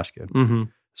Elon was asking. Mm-hmm.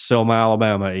 Selma,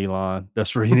 Alabama, Elon.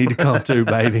 That's where you need to come to,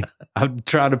 baby. I'm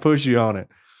trying to push you on it.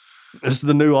 This is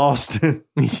the new Austin.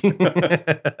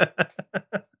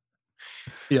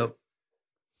 Yep.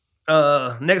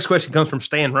 Next question comes from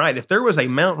Stan Wright. If there was a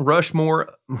Mount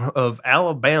Rushmore of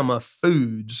Alabama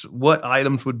foods, what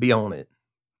items would be on it?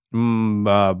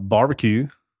 Barbecue.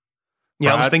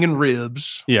 Yeah, I was thinking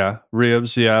ribs. Yeah,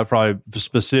 ribs. Yeah, probably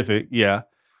specific. Yeah.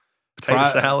 Potato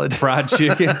salad. Fried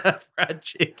chicken. Fried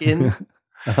chicken.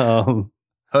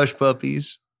 Hush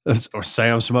puppies. Or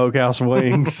Sam Smokehouse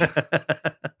wings.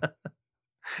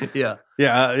 Yeah.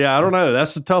 Yeah, I don't know.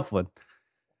 That's a tough one.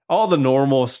 All the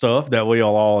normal stuff that we'll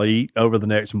all eat over the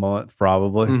next month,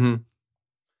 probably.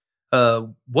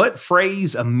 Mm-hmm. What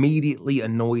phrase immediately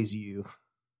annoys you?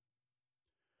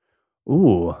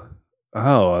 Ooh.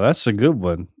 Oh, that's a good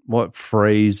one. What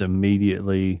phrase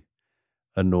immediately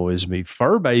annoys me?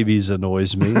 Fur babies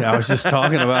annoys me. I was just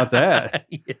talking about that.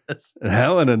 Yes. That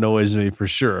one annoys me for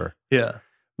sure. Yeah.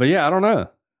 But yeah, I don't know.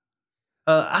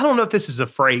 I don't know if this is a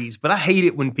phrase, but I hate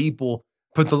it when people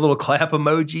put the little clap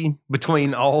emoji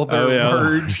between all their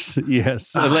words.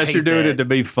 Yes. Unless you're doing it to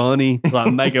be funny,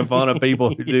 like making fun of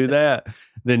people who do that,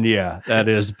 then yeah, that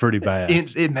is pretty bad.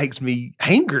 It makes me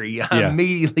angry. I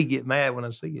immediately get mad when I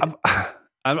see it.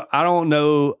 I don't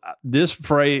know. This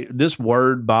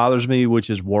word bothers me, which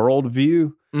is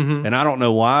worldview. Mm-hmm. And I don't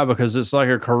know why, because it's like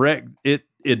a correct,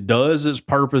 it does its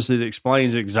purpose. It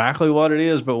explains exactly what it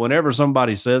is. But whenever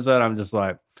somebody says that, I'm just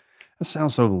like, that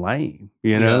sounds so lame,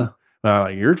 Yeah.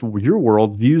 Like your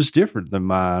worldview is different than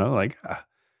mine. I'm like, I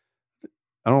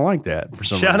don't like that for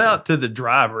some reason. Shout out to the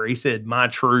driver. He said, "My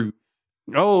truth."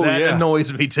 Oh, that yeah.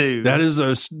 annoys me too. That is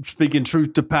speaking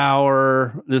truth to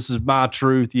power. This is my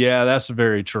truth. Yeah, that's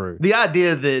very true. The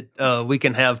idea that we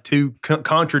can have two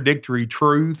contradictory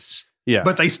truths,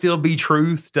 but they still be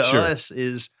truth to us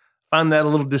is, find that a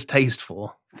little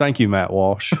distasteful. Thank you, Matt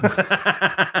Walsh.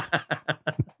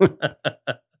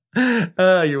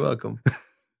 You're welcome.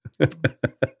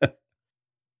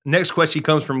 Next question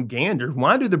comes from Gander.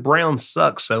 Why do the Browns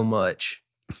suck so much?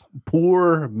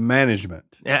 Poor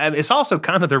management. It's also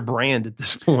kind of their brand at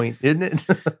this point, isn't it?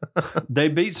 They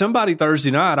beat somebody Thursday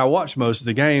night. I watched most of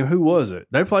the game. Who was it?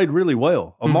 They played really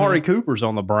well. Amari Cooper's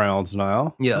on the Browns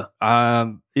now. Yeah.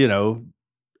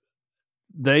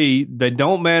 They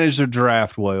don't manage their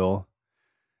draft well.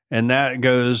 And that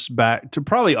goes back to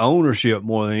probably ownership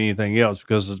more than anything else,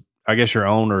 because I guess your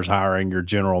owner's hiring your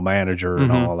general manager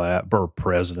and all that, or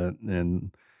president.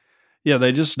 And yeah,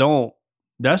 they just don't.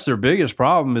 That's their biggest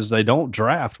problem, is they don't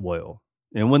draft well.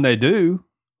 And when they do,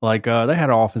 like they had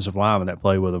an offensive lineman that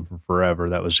played with them for forever.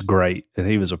 That was great. And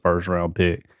he was a first round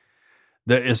pick.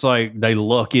 It's like they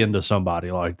luck into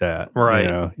somebody like that.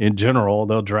 Right. In general,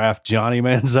 they'll draft Johnny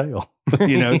Manziel,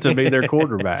 to be their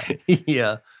quarterback.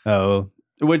 Yeah.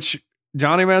 Which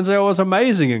Johnny Manziel was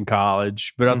amazing in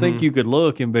college, but I think you could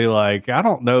look and be like, I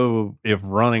don't know if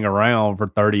running around for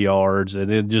 30 yards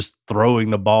and then just throwing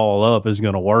the ball up is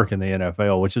going to work in the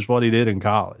NFL, which is what he did in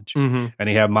college. And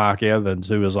he had Mike Evans,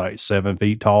 who was like 7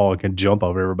 feet tall and can jump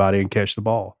over everybody and catch the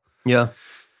ball. Yeah.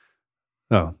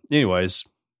 Oh, anyways,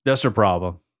 that's their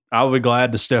problem. I would be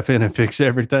glad to step in and fix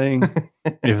everything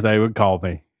if they would call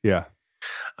me. Yeah.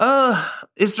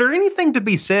 Is there anything to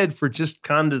be said for just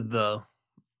kind of the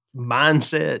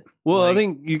mindset? Well, I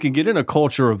think you can get in a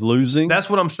culture of losing. That's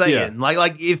what I'm saying. Yeah.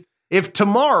 Like if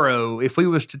tomorrow, if we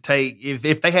was to take,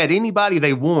 if they had anybody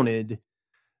they wanted,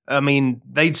 I mean,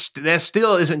 that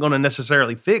still isn't going to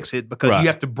necessarily fix it, because you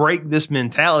have to break this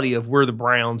mentality of we're the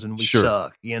Browns and we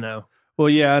suck, Well,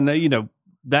 yeah, and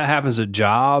that happens at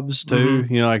jobs too.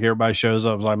 Like everybody shows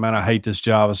up, like, man, I hate this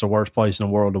job. It's the worst place in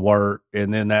the world to work.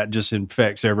 And then that just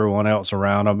infects everyone else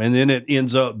around them. And then it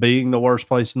ends up being the worst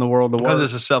place in the world to work. Because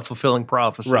it's a self-fulfilling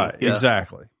prophecy. Right. Yeah.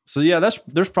 Exactly. So yeah,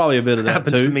 there's probably a bit of that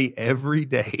happens too. to me every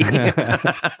day.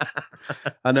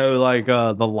 I know, like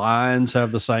the Lions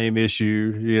have the same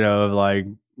issue, like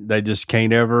they just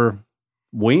can't ever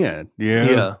win.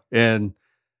 Yeah. And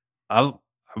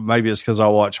maybe it's because I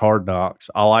watch Hard Knocks.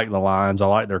 I like the Lions. I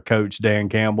like their coach, Dan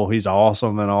Campbell. He's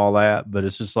awesome and all that. But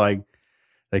it's just like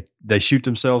they shoot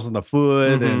themselves in the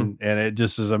foot, and it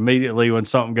just is immediately when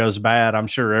something goes bad, I'm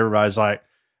sure everybody's like,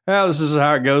 well, this is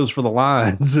how it goes for the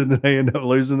Lions, and they end up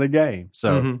losing the game.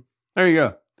 So there you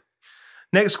go.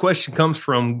 Next question comes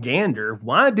from Gander.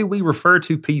 Why do we refer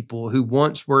to people who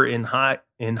once were in high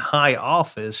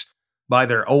office by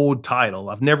their old title?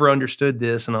 I've never understood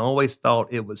this, and I always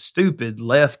thought it was stupid,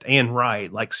 left and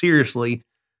right. Like, seriously,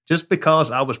 just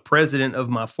because I was president of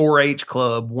my 4-H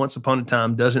club once upon a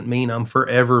time doesn't mean I'm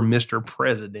forever Mr.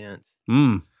 President.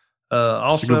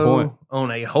 Also,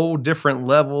 on a whole different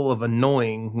level of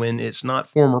annoying when it's not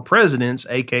former presidents,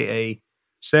 a.k.a.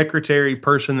 secretary,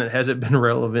 person that hasn't been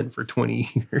relevant for 20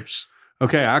 years.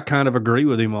 Okay, I kind of agree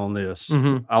with him on this.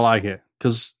 I like it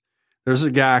because there's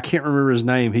a guy, I can't remember his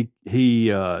name. He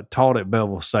taught at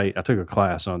Bevel State. I took a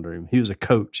class under him. He was a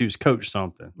coach. He was coach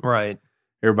something. Right.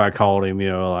 Everybody called him,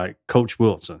 like Coach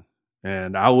Wilson.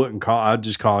 And I'd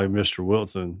just call him Mr.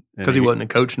 Wilson. Because he wasn't a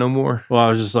coach no more? Well, I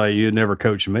was just like, you'd never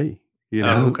coach me. You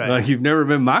know, okay. Like you've never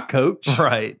been my coach.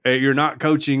 Right. You're not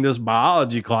coaching this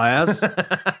biology class.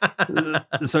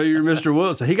 So you're Mr.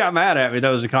 Wilson. He got mad at me. That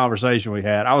was a conversation we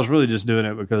had. I was really just doing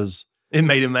it because it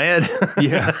made him mad.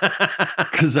 Yeah.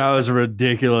 Because I was a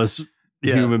ridiculous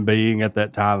human being at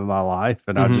that time in my life.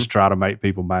 And I just try to make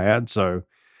people mad. So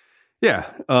yeah,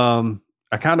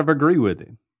 I kind of agree with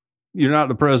him. You're not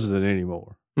the president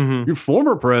anymore. You're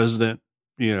former president,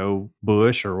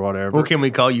 Bush or whatever. Well, can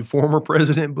we call you former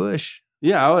President Bush?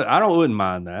 Yeah, I wouldn't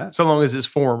mind that. So long as it's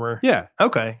former. Yeah.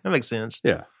 Okay, that makes sense.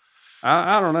 Yeah.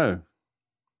 I don't know.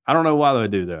 I don't know why they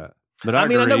do that. But I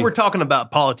know we're talking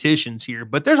about politicians here,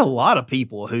 but there's a lot of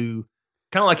people who,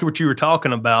 kind of like what you were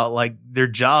talking about, like their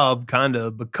job kind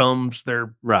of becomes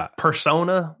their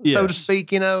persona, so to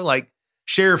speak, like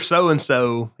Sheriff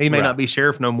so-and-so. He may not be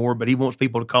sheriff no more, but he wants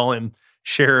people to call him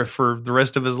sheriff for the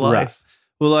rest of his life. Right.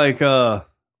 Well, like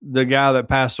the guy that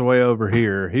passed away over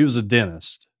here, he was a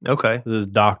dentist. Okay. The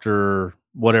doctor,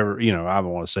 whatever, I don't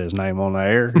want to say his name on the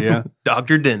air. Yeah.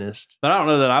 Dr. Dentist. But I don't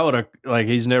know that I would have,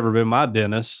 he's never been my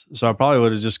dentist. So I probably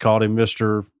would have just called him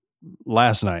Mr.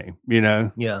 Last name,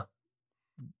 Yeah.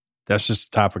 That's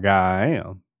just the type of guy I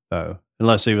am. So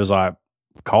unless he was like,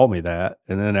 call me that,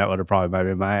 and then that would have probably made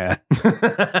me mad.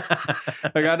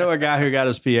 I know a guy who got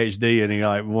his PhD and he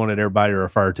wanted everybody to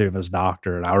refer to him as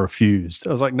doctor, and I refused.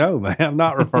 I was like, no, man, I'm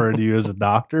not referring to you as a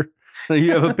doctor.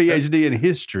 You have a PhD in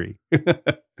history.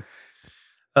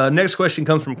 Next question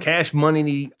comes from Cash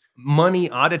Money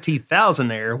Oddity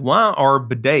Thousandaire. Why are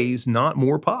bidets not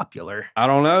more popular? I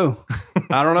don't know.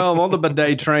 I'm on the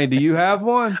bidet train. Do you have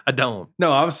one? I don't.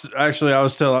 No, I was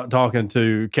talking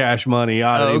to Cash Money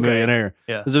Oddity Millionaire.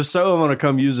 Yeah. Because if so, I'm going to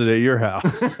come use it at your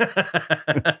house.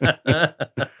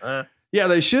 Yeah,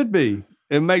 they should be.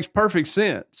 It makes perfect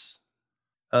sense.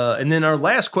 And then our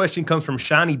last question comes from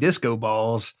Shiny Disco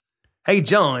Balls. Hey,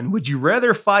 John, would you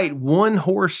rather fight 1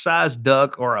 horse-sized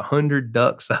duck or 100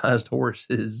 duck-sized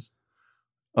horses?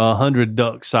 100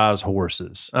 duck-sized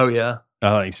horses. Oh, yeah?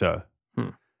 I think so.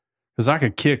 Because I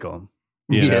could kick them.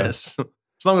 Yes.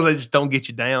 As long as they just don't get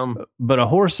you down. But a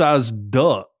horse-sized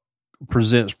duck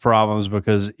presents problems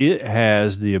because it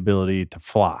has the ability to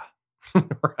fly.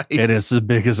 Right. And it's as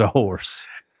big as a horse.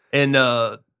 And,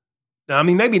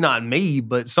 maybe not me,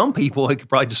 but some people, it could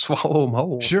probably just swallow them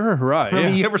whole. Sure, right. I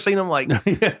mean, you ever seen them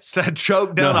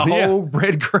choke down a whole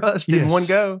bread crust in one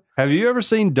go? Have you ever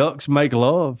seen ducks make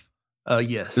love?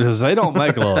 Yes. Because they don't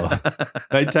make love.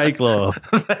 They take love.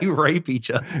 They rape each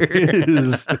other.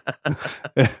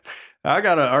 I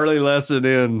got an early lesson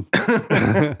in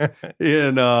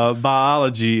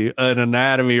biology and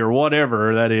anatomy or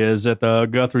whatever that is at the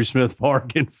Guthrie Smith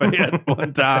Park in Fayette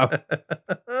one time.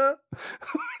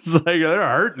 It's like they're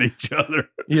hurting each other.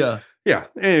 Yeah. Yeah.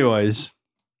 Anyways.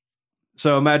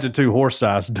 So imagine 2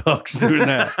 horse-sized ducks doing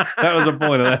that. That was the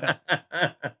point of that.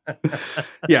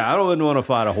 Yeah, I wouldn't want to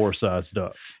fight a horse-sized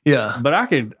duck. Yeah. But I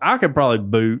could probably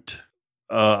boot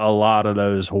a lot of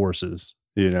those horses,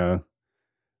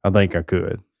 I think I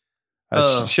could.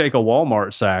 I'd shake a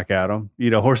Walmart sack at them.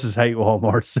 Horses hate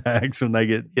Walmart sacks when they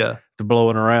get to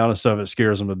blowing around and stuff. It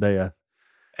scares them to death.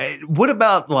 What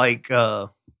about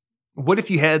what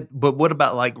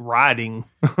about riding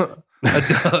a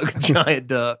duck, a giant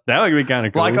duck? That would be kind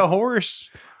of cool. Like a horse?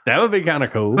 That would be kind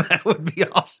of cool. That would be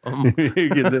awesome. You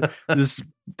could just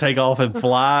take off and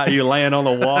fly. You land on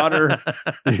the water.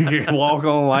 You can walk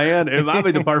on land. It might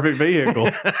be the perfect vehicle.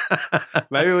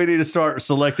 Maybe we need to start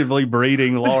selectively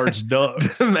breeding large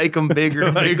ducks. Make them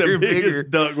bigger, bigger, the biggest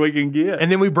bigger. duck we can get.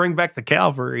 And then we bring back the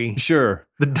cavalry. Sure.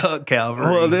 The duck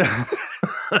cavalry. Well,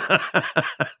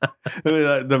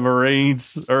 the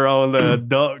Marines are on the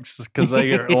ducks because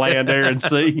they land, air, and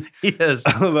sea. Yes.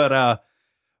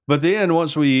 But then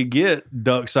once we get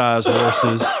duck-sized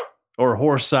horses or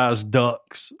horse-sized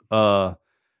ducks,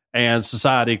 and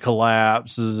society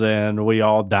collapses and we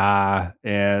all die,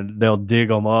 and they'll dig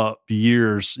them up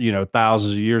years,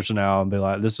 thousands of years from now and be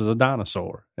like, this is a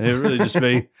dinosaur. And it really just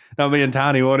be, me and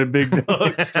Tiny wanted big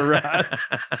ducks to ride.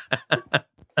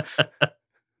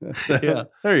 Yeah.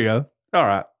 There you go. All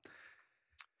right.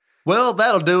 Well,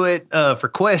 that'll do it for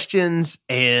questions.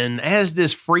 And as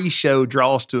this free show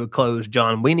draws to a close,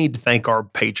 John, we need to thank our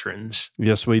patrons.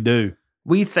 Yes, we do.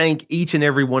 We thank each and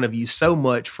every one of you so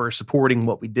much for supporting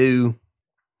what we do.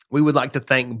 We would like to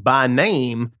thank by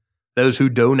name those who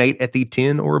donate at the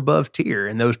 10 or above tier.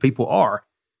 And those people are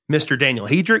Mr. Daniel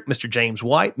Hedrick, Mr. James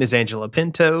White, Ms. Angela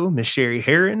Pinto, Ms. Sherry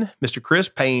Heron, Mr. Chris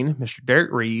Payne, Mr.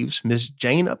 Derek Reeves, Ms.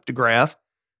 Jane Updegraff,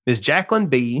 Ms. Jacqueline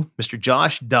B., Mr.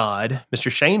 Josh Dodd,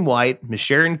 Mr. Shane White, Ms.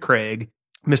 Sharon Craig,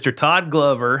 Mr. Todd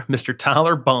Glover, Mr.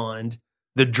 Tyler Bond,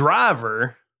 the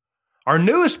driver, our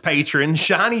newest patron,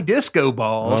 Shiny Disco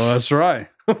Balls. Oh, that's right.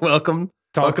 Welcome.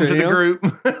 Welcome to the group.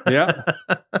 Yeah.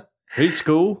 He's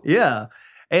cool. Yeah.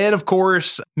 And of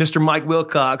course, Mr. Mike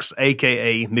Wilcox,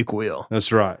 a.k.a. McWill.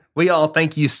 That's right. We all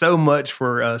thank you so much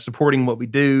for supporting what we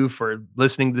do, for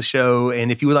listening to the show.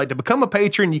 And if you would like to become a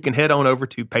patron, you can head on over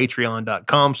to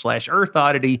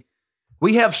patreon.com/EarthOddity.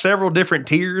 We have several different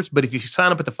tiers, but if you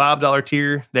sign up at the $5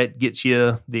 tier, that gets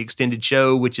you the extended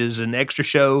show, which is an extra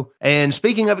show. And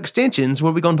speaking of extensions, what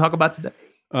are we going to talk about today?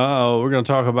 We're going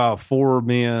to talk about 4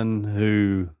 men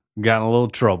who got in a little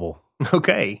trouble.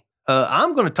 Okay.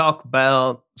 I'm going to talk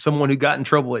about someone who got in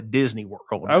trouble at Disney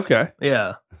World. Okay.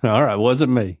 Yeah. All right.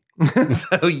 Wasn't me.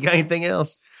 So you got anything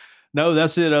else? No,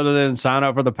 that's it. Other than sign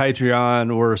up for the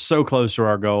Patreon. We're so close to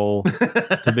our goal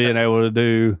to being able to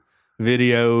do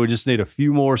video. We just need a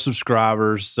few more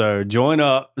subscribers. So join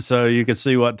up so you can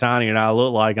see what Tiny and I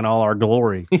look like in all our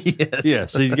glory. Yes.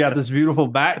 Yes. He's got this beautiful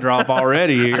backdrop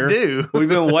already here. I do. We've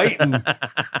been waiting.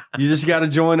 You just got to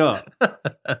join up.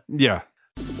 Yeah.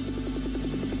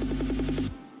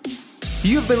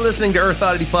 You've been listening to Earth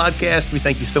Oddity Podcast. We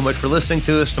thank you so much for listening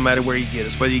to us, no matter where you get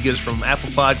us. Whether you get us from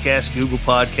Apple Podcasts, Google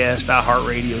Podcasts,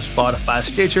 iHeartRadio, Spotify,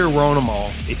 Stitcher, we're on them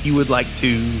all. If you would like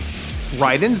to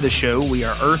write into the show, we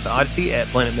are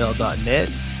earthoddity@planetmail.net.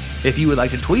 If you would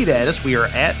like to tweet at us, we are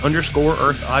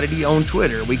 @_Earth Oddity on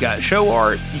Twitter. We got show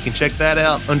art. You can check that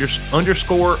out,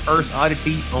 _Earth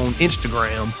Oddity on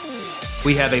Instagram.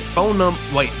 We have a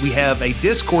we have a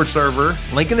Discord server,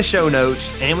 link in the show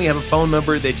notes, and we have a phone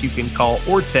number that you can call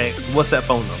or text. What's that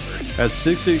phone number? That's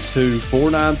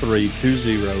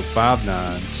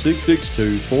 662-493-2059,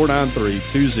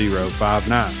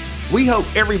 662-493-2059. We hope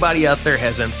everybody out there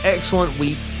has an excellent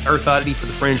week. Earth Oddity for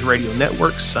the Fringe Radio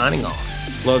Network, signing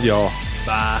off. Love y'all.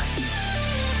 Bye.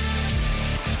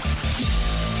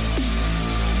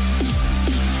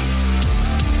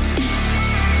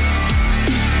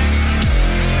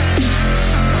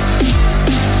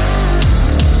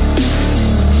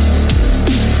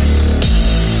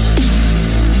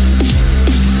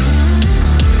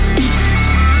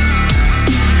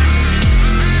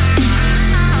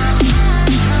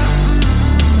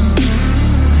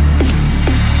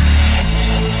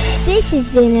 This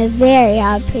has been a very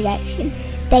odd production.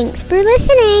 Thanks for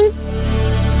listening.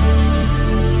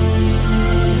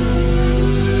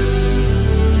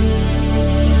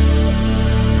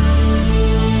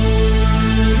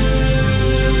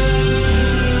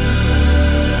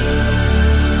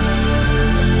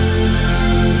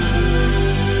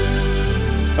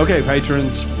 Okay,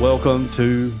 patrons, welcome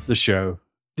to the show.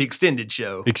 The extended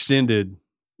show. Extended.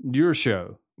 Your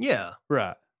show. Yeah.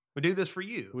 Right. We do this for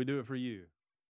you. We do it for you.